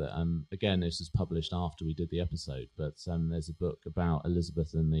Elizabeth that, again, this was published after we did the episode, but there's a book about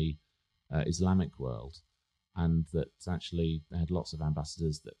Elizabeth in the Islamic world, and that actually they had lots of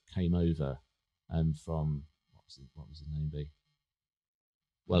ambassadors that came over from, what was his name be?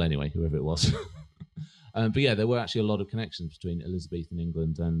 Well, anyway, whoever it was. But yeah, there were actually a lot of connections between Elizabethan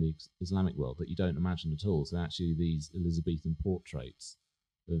England and the Islamic world that you don't imagine at all. So actually these Elizabethan portraits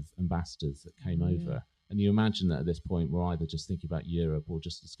of ambassadors that came over. And you imagine that at this point we're either just thinking about Europe or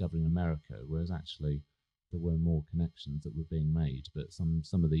just discovering America, whereas actually there were more connections that were being made, but some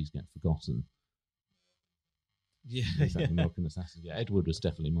of these get forgotten. Yeah. Exactly, Moroccan assassins. Yeah, Edward was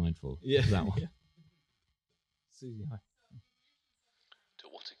definitely mindful of that one. Susie, hi. To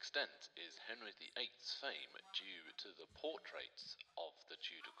what extent is Henry VIII's fame due to the portraits of the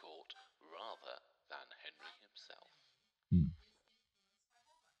Tudor court rather than Henry himself?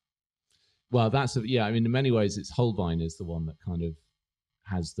 Well, in many ways, it's Holbein is the one that kind of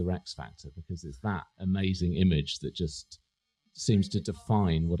has the Rex factor, because it's that amazing image that just seems to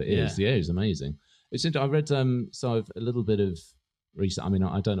define what it is. Yeah, it's amazing. I read a little bit of research. I mean,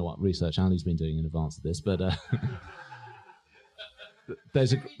 I don't know what research Ali's been doing in advance of this, but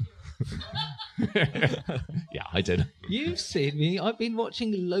there's a... Yeah, I did. You've seen me. I've been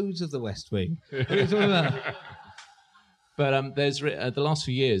watching loads of The West Wing. What are you talking about? But there's the last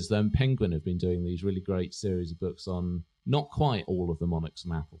few years, Penguin have been doing these really great series of books on not quite all of the monarchs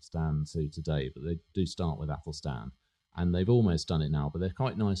from Athelstan to today, but they do start with Athelstan. And they've almost done it now, but they're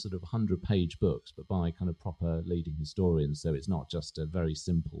quite nice sort of 100-page books, but by kind of proper leading historians. So it's not just a very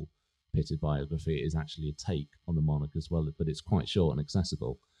simple pitted biography is actually a take on the monarch as well, but it's quite short and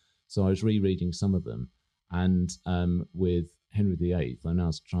accessible. So I was rereading some of them, and with Henry VIII, I'm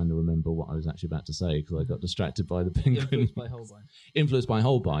now trying to remember what I was actually about to say because I got distracted by the penguin. Influenced by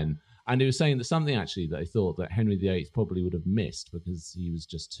Holbein. And he was saying that something actually that I thought that Henry VIII probably would have missed because he was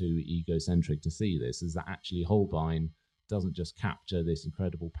just too egocentric to see this, is that actually Holbein doesn't just capture this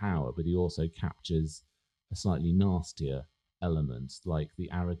incredible power, but he also captures a slightly nastier element, like the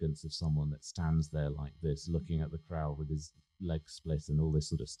arrogance of someone that stands there like this, looking at the crowd with his legs split and all this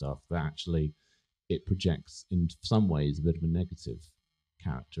sort of stuff, that actually it projects in some ways a bit of a negative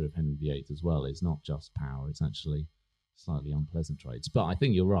character of Henry VIII as well. It's not just power, it's actually slightly unpleasant traits. But I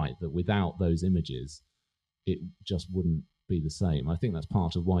think you're right that without those images, it just wouldn't be the same. I think that's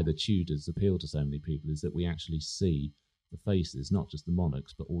part of why the Tudors appeal to so many people, is that we actually see the faces, not just the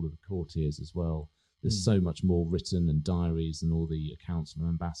monarchs, but all of the courtiers as well. There's so much more written and diaries and all the accounts from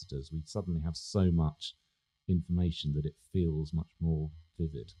ambassadors. We suddenly have so much information that it feels much more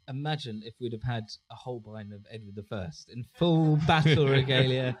vivid. Imagine if we'd have had a Holbein of Edward I in full battle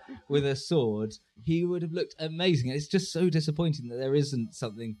regalia with a sword. He would have looked amazing. It's just so disappointing that there isn't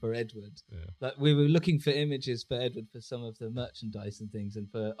something for Edward. Yeah. Like we were looking for images for Edward for some of the merchandise and things, and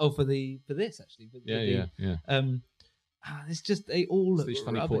for this actually. It's just they all look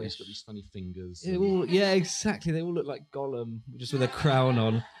funny rubbish. He's got these funny fingers. Exactly. They all look like Gollum, just with a crown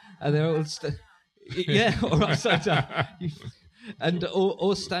on, and they're all or upside down. And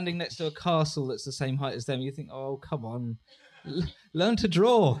or standing next to a castle that's the same height as them. You think, oh, come on, learn to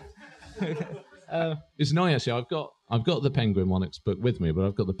draw. It's annoying actually. I've got the Penguin Monarchs book with me, but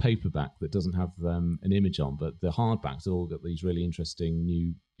I've got the paperback that doesn't have an image on. But the hardbacks have all got these really interesting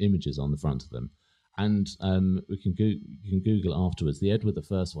new images on the front of them. And you can Google it afterwards. The Edward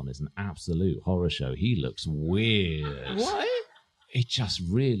I one is an absolute horror show. He looks weird. Why? It just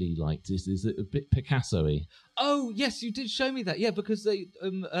really is a bit Picasso-y. Oh yes, you did show me that. Yeah, because they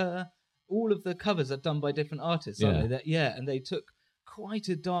all of the covers are done by different artists, aren't they? And they took quite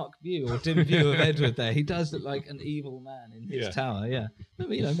a dark view or dim view of Edward there. He does look like an evil man in his tower. Yeah,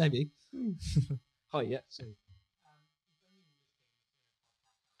 maybe. Hi, yeah. So.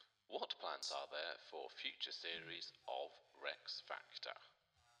 What plans are there for future series of Rex Factor?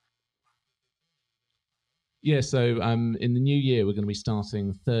 Yeah, so in the new year, we're going to be starting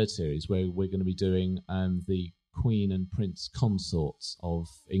the third series where we're going to be doing the Queen and Prince consorts of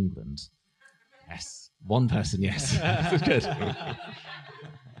England. Yes. One person, yes. Good.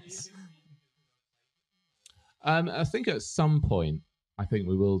 I think at some point, I think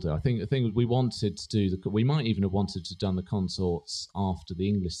we will do. I think we wanted to do we might even have wanted to have done the consorts after the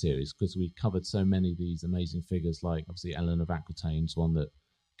English series because we covered so many of these amazing figures, like obviously Eleanor of Aquitaine's one that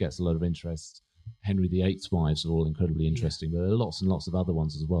gets a lot of interest. Henry VIII's wives are all incredibly interesting. There are lots and lots of other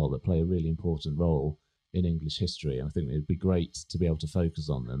ones as well that play a really important role in English history. And I think it'd be great to be able to focus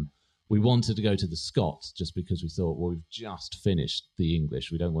on them. We wanted to go to the Scots just because we thought, well, we've just finished the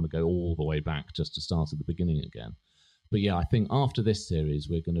English. We don't want to go all the way back just to start at the beginning again. But yeah, I think after this series,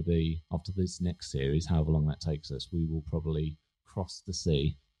 we're going to be, after this next series, however long that takes us, we will probably cross the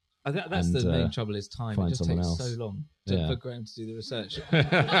sea. I think that's the main trouble is time. It just takes so long for Graham to do the research.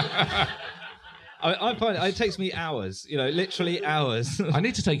 I find it takes me hours, literally hours. I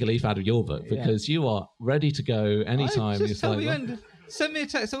need to take a leaf out of your book because you are ready to go anytime. Just tell me send me a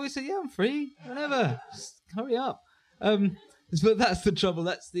text. I always say, I'm free whenever. Just hurry up. But that's the trouble.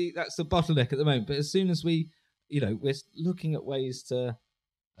 That's the bottleneck at the moment. But as soon as we're looking at ways to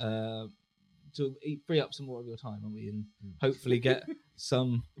free up some more of your time, aren't we? And hopefully get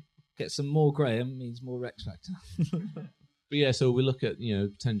some more Graham means more Rex Factor. But yeah, so we look at,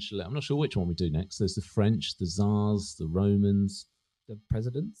 potentially, I'm not sure which one we do next. There's the French, the Tsars, the Romans. The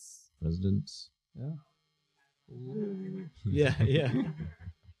presidents. Yeah.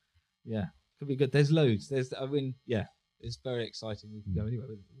 Yeah. Could be good. There's loads. It's very exciting. We can go anywhere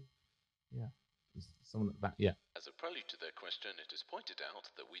with it. Yeah. Someone at the back, yeah. As a prelude to their question, it is pointed out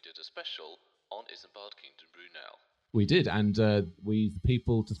that we did a special on Isambard Kingdom Brunel. We did, and the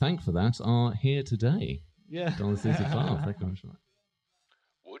people to thank for that are here today. Yeah. Don Susie Clark, thank you very much.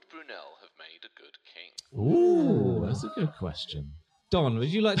 Would Brunel have made a good king? Ooh, that's a good question. Don,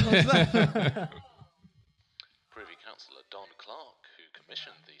 would you like to answer that? Privy Councillor Don Clark, who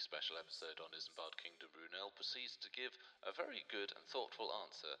commissioned the special episode on Isambard Kingdom Brunel, proceeds to give a very good and thoughtful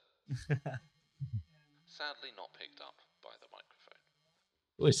answer. Sadly not picked up by the microphone.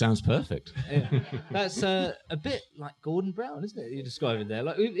 Well, it sounds perfect. Yeah. That's a bit like Gordon Brown, isn't it? You're describing there.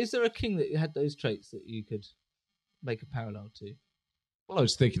 Like, is there a king that had those traits that you could make a parallel to? Well, I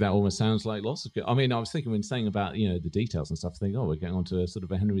was thinking that almost sounds like lots of good. I mean, I was thinking when saying about, the details and stuff, thinking, we're getting on to a sort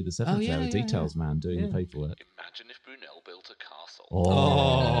of a Henry VII details man doing the paperwork. Imagine if Brunel built a castle.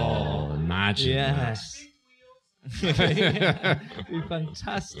 Oh, imagine. Yes. It'd be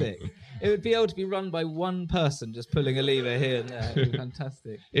fantastic. It would be able to be run by one person just pulling a lever here and there. It'd be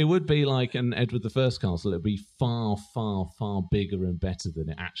fantastic. It would be like an Edward I castle. It would be far, far, far bigger and better than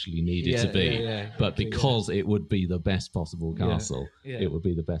it actually needed to be. But because it would be the best possible castle, it would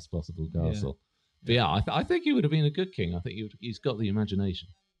be the best possible castle. But I think he would have been a good king. I think he's got the imagination.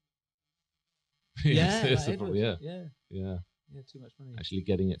 Yeah, too much money. Actually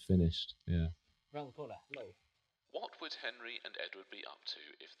getting it finished. Yeah. Round the corner. Hello. What would Henry and Edward be up to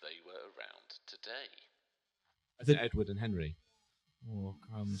if they were around today? I said Edward and Henry. Oh,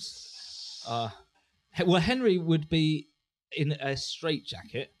 crumbs. Well, Henry would be in a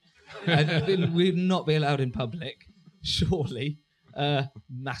straitjacket and would not be allowed in public, surely.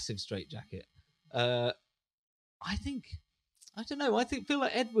 Massive straitjacket. I feel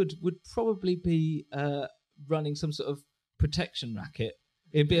like Edward would probably be running some sort of protection racket.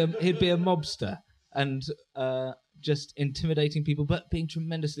 He'd be a mobster and just intimidating people, but being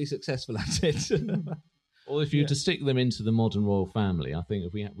tremendously successful at it. Or if you were to stick them into the modern royal family, I think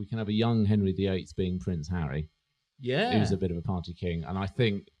if we can have a young Henry VIII being Prince Harry. Yeah. He was a bit of a party king. And I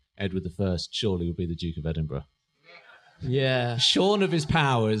think Edward I surely would be the Duke of Edinburgh. Yeah. Shorn of his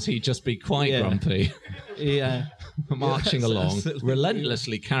powers, he'd just be quite grumpy. Yeah. Marching along,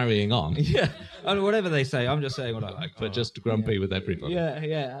 relentlessly carrying on. Yeah. I mean, whatever they say, I'm just saying what I like. But just grumpy with everybody.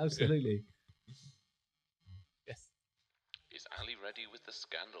 Yeah, absolutely. Is Ali ready with the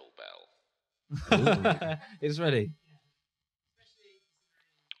scandal bell? It's ready.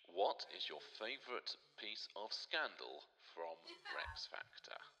 What is your favourite piece of scandal from Rex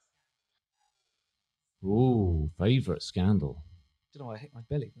Factor? Ooh, favourite scandal. I don't know why I hit my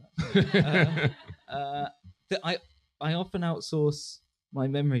belly. I often outsource my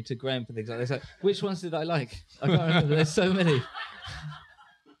memory to Graham for things like this. Like, which ones did I like? I can't remember. There's so many.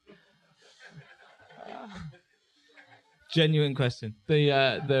 Genuine question.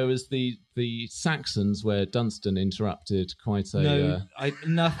 There was the Saxons where Dunstan interrupted quite a... No,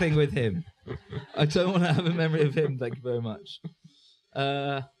 nothing with him. I don't want to have a memory of him. Thank you very much.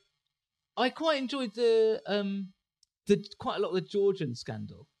 I quite enjoyed the quite a lot of the Georgian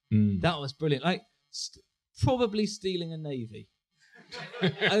scandal. That was brilliant. Like probably stealing a navy.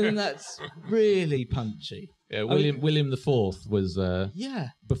 I think that's really punchy. Yeah, William IV was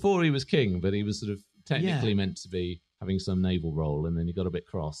before he was king, but he was sort of technically meant to be having some naval role, and then he got a bit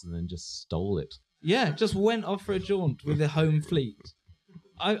cross and then just stole it. Yeah, just went off for a jaunt with the home fleet.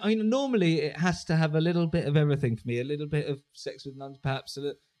 I mean, normally it has to have a little bit of everything for me, a little bit of sex with nuns, perhaps,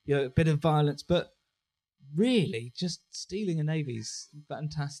 a bit of violence, but really, just stealing a navy's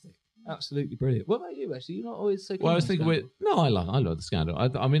fantastic. Absolutely brilliant. What about you, Ashley? You're not always so... Well, I was thinking... I love the scandal.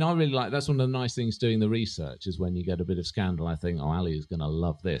 I mean, I really like... That's one of the nice things doing the research is when you get a bit of scandal, I think, Ali is going to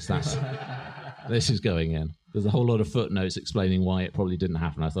love this. This is going in. There's a whole lot of footnotes explaining why it probably didn't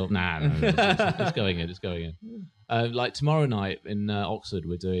happen. I thought, no, it's going in. It's going in. Like tomorrow night in Oxford,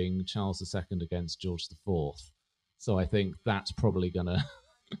 we're doing Charles II against George IV. So I think that's probably going to...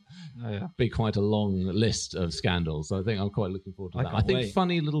 be quite a long list of scandals. So I think I'm quite looking forward to that. I think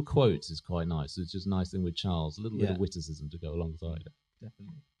funny little quotes is quite nice. It's just a nice thing with Charles, a little bit of witticism to go alongside it.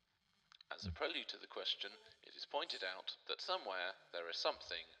 Definitely. As a prelude to the question, it is pointed out that somewhere there is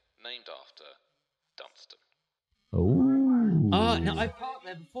something named after Dunstan. Oh. No, I parked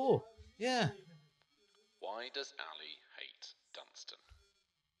there before. Yeah. Why does Ali hate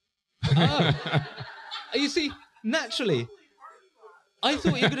Dunstan? You see, naturally... I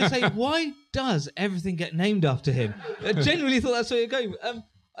thought you were going to say, why does everything get named after him? I genuinely thought that's where you're going.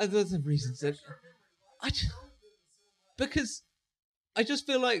 There's some reasons. Because I just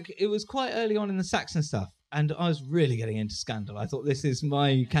feel like it was quite early on in the Saxon stuff, and I was really getting into scandal. I thought, this is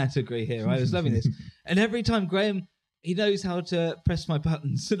my category here. I was loving this. And every time Graham, he knows how to press my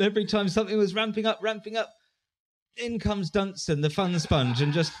buttons, and every time something was ramping up, in comes Dunstan, the fun sponge,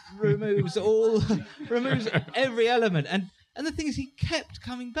 and just removes every element. And the thing is, he kept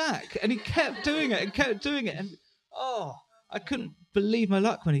coming back, and he kept doing it, and I couldn't believe my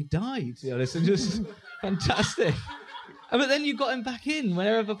luck when he died, to be honest. It was just fantastic. But then you got him back in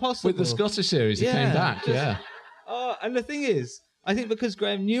wherever possible. With the Scottish series, he came back, and the thing is, I think because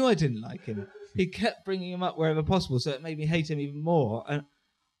Graham knew I didn't like him, he kept bringing him up wherever possible, so it made me hate him even more.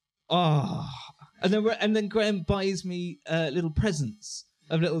 And then Graham buys me little presents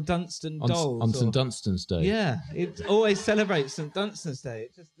of little Dunstan dolls. On St. Dunstan's Day. Yeah, it always celebrates St. Dunstan's Day.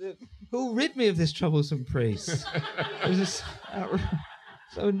 It just, who'll rid me of this troublesome priest?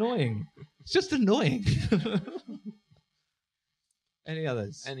 So annoying. It's just annoying. Any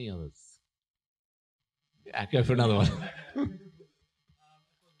others? Yeah, go for another one.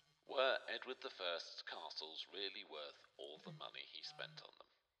 Were Edward I's castles really worth all the money he spent on them?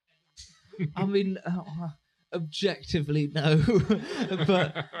 I mean, objectively, no.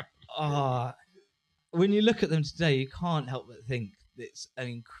 But when you look at them today, you can't help but think it's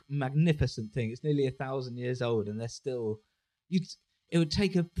a magnificent thing. It's nearly 1,000 years old, and they're still... It would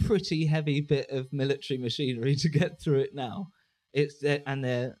take a pretty heavy bit of military machinery to get through it now. And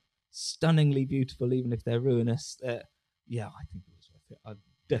they're stunningly beautiful, even if they're ruinous. I think it was worth it.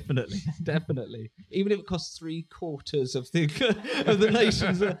 Definitely. Even if it costs 3/4 of the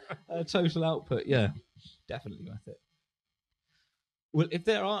nation's total output, yeah, definitely worth it. Well, if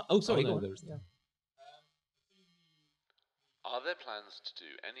there are... Oh, sorry. Are there plans to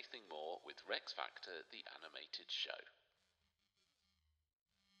do anything more with Rex Factor, the animated show?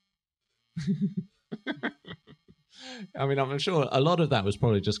 I mean, I'm sure a lot of that was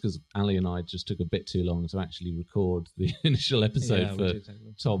probably just because Ali and I just took a bit too long to actually record the initial episode for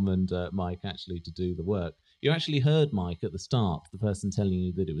Tom and Mike actually to do the work. You actually heard Mike at the start, the person telling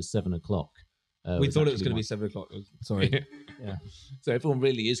you that it was 7 o'clock. We thought it was going to be 7 o'clock. Sorry. Yeah. So everyone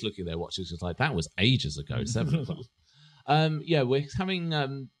really is looking at their watches. It's like, that was ages ago, 7 o'clock. We're having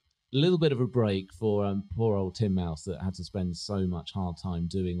a little bit of a break for poor old Tim Mouse that had to spend so much hard time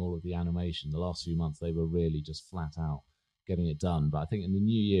doing all of the animation. The last few months, they were really just flat out getting it done. But I think in the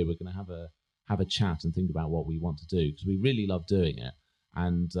new year, we're going to have a chat and think about what we want to do, because we really love doing it.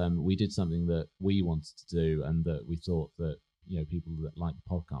 And we did something that we wanted to do and that we thought that, people that like the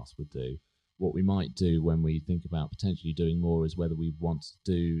podcast would do. What we might do when we think about potentially doing more is whether we want to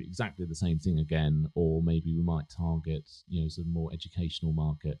do exactly the same thing again, or maybe we might target, sort of more educational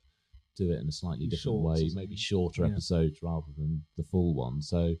market, do it in a slightly different way, maybe shorter episodes rather than the full one.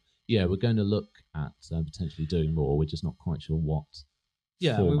 So, we're going to look at potentially doing more. We're just not quite sure what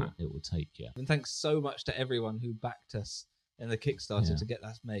format it will take yet. And thanks so much to everyone who backed us in the Kickstarter to get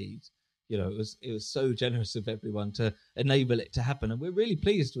that made. It was so generous of everyone to enable it to happen, and we're really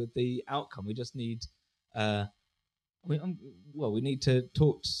pleased with the outcome. We just need, we need to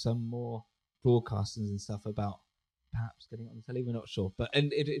talk to some more broadcasters and stuff about perhaps getting it on the telly. We're not sure, but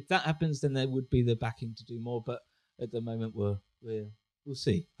if that happens, then there would be the backing to do more. But at the moment, we'll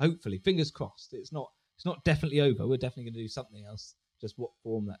see. Hopefully, fingers crossed. It's not definitely over. We're definitely going to do something else. Just what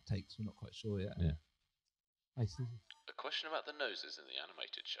form that takes, we're not quite sure yet. Yeah. I see. A question about the noses in the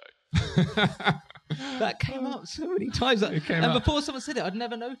animated show. That came up so many times. Before someone said it, I'd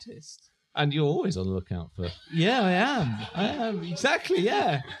never noticed. And you're always on the lookout for... Yeah, I am. Exactly,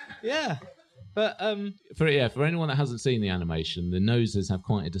 yeah. But for anyone that hasn't seen the animation, the noses have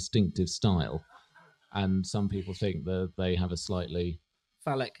quite a distinctive style, and some people think that they have a slightly...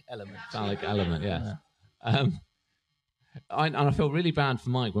 Phallic element, yes. I felt really bad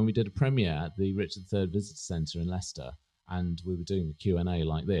for Mike when we did a premiere at the Richard III Visitor Centre in Leicester, and we were doing a Q&A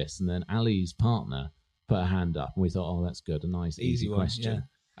like this, and then Ali's partner put her hand up, and we thought, oh, that's good, a nice, easy question. Yeah.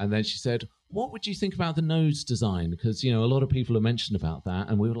 And then she said, what would you think about the nose design? Because, a lot of people have mentioned about that,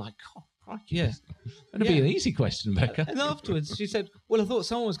 and we were like, oh, crikey, it's going to be an easy question, Becca. And afterwards, she said, well, I thought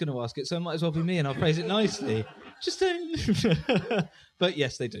someone was going to ask it, so it might as well be me, and I'll phrase it nicely. But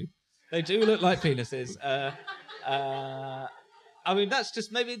yes, they do. They do look like penises. I mean, that's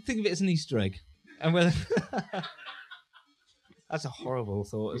just, maybe think of it as an Easter egg. And whether that's a horrible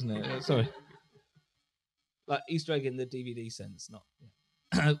thought, isn't it? Sorry. Like Easter egg in the DVD sense, not.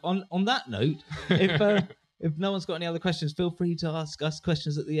 Yeah. On that note, if no one's got any other questions, feel free to ask us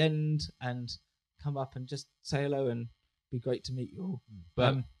questions at the end and come up and just say hello, and be great to meet you all.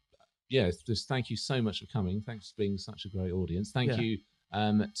 But just thank you so much for coming. Thanks for being such a great audience. Thank you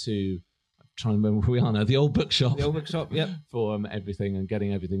to... trying to remember where we are now, the Old Bookshop. The Old Bookshop, yep. For everything and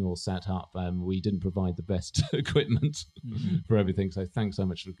getting everything all set up. We didn't provide the best equipment for everything, so thanks so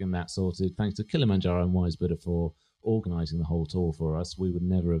much for getting that sorted. Thanks to Kilimanjaro and Wisebudder for organising the whole tour for us. We would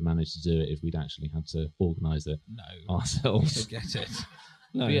never have managed to do it if we'd actually had to organise it ourselves. Forget it.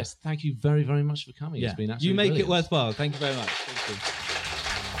 No. But yes, thank you very, very much for coming. It's been absolutely You make brilliant. it worthwhile. Thank you very much. Thank you.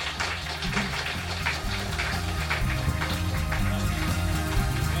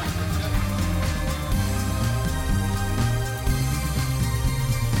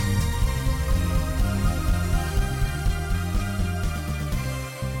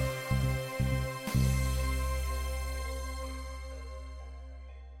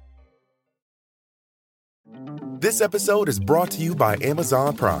 This episode is brought to you by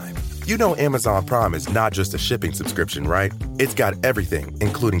Amazon Prime. You know Amazon Prime is not just a shipping subscription, right? It's got everything,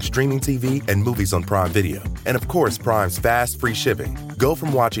 including streaming TV and movies on Prime Video. And of course, Prime's fast, free shipping. Go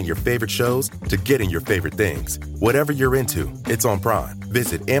from watching your favorite shows to getting your favorite things. Whatever you're into, it's on Prime.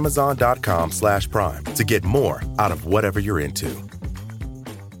 Visit Amazon.com/Prime to get more out of whatever you're into.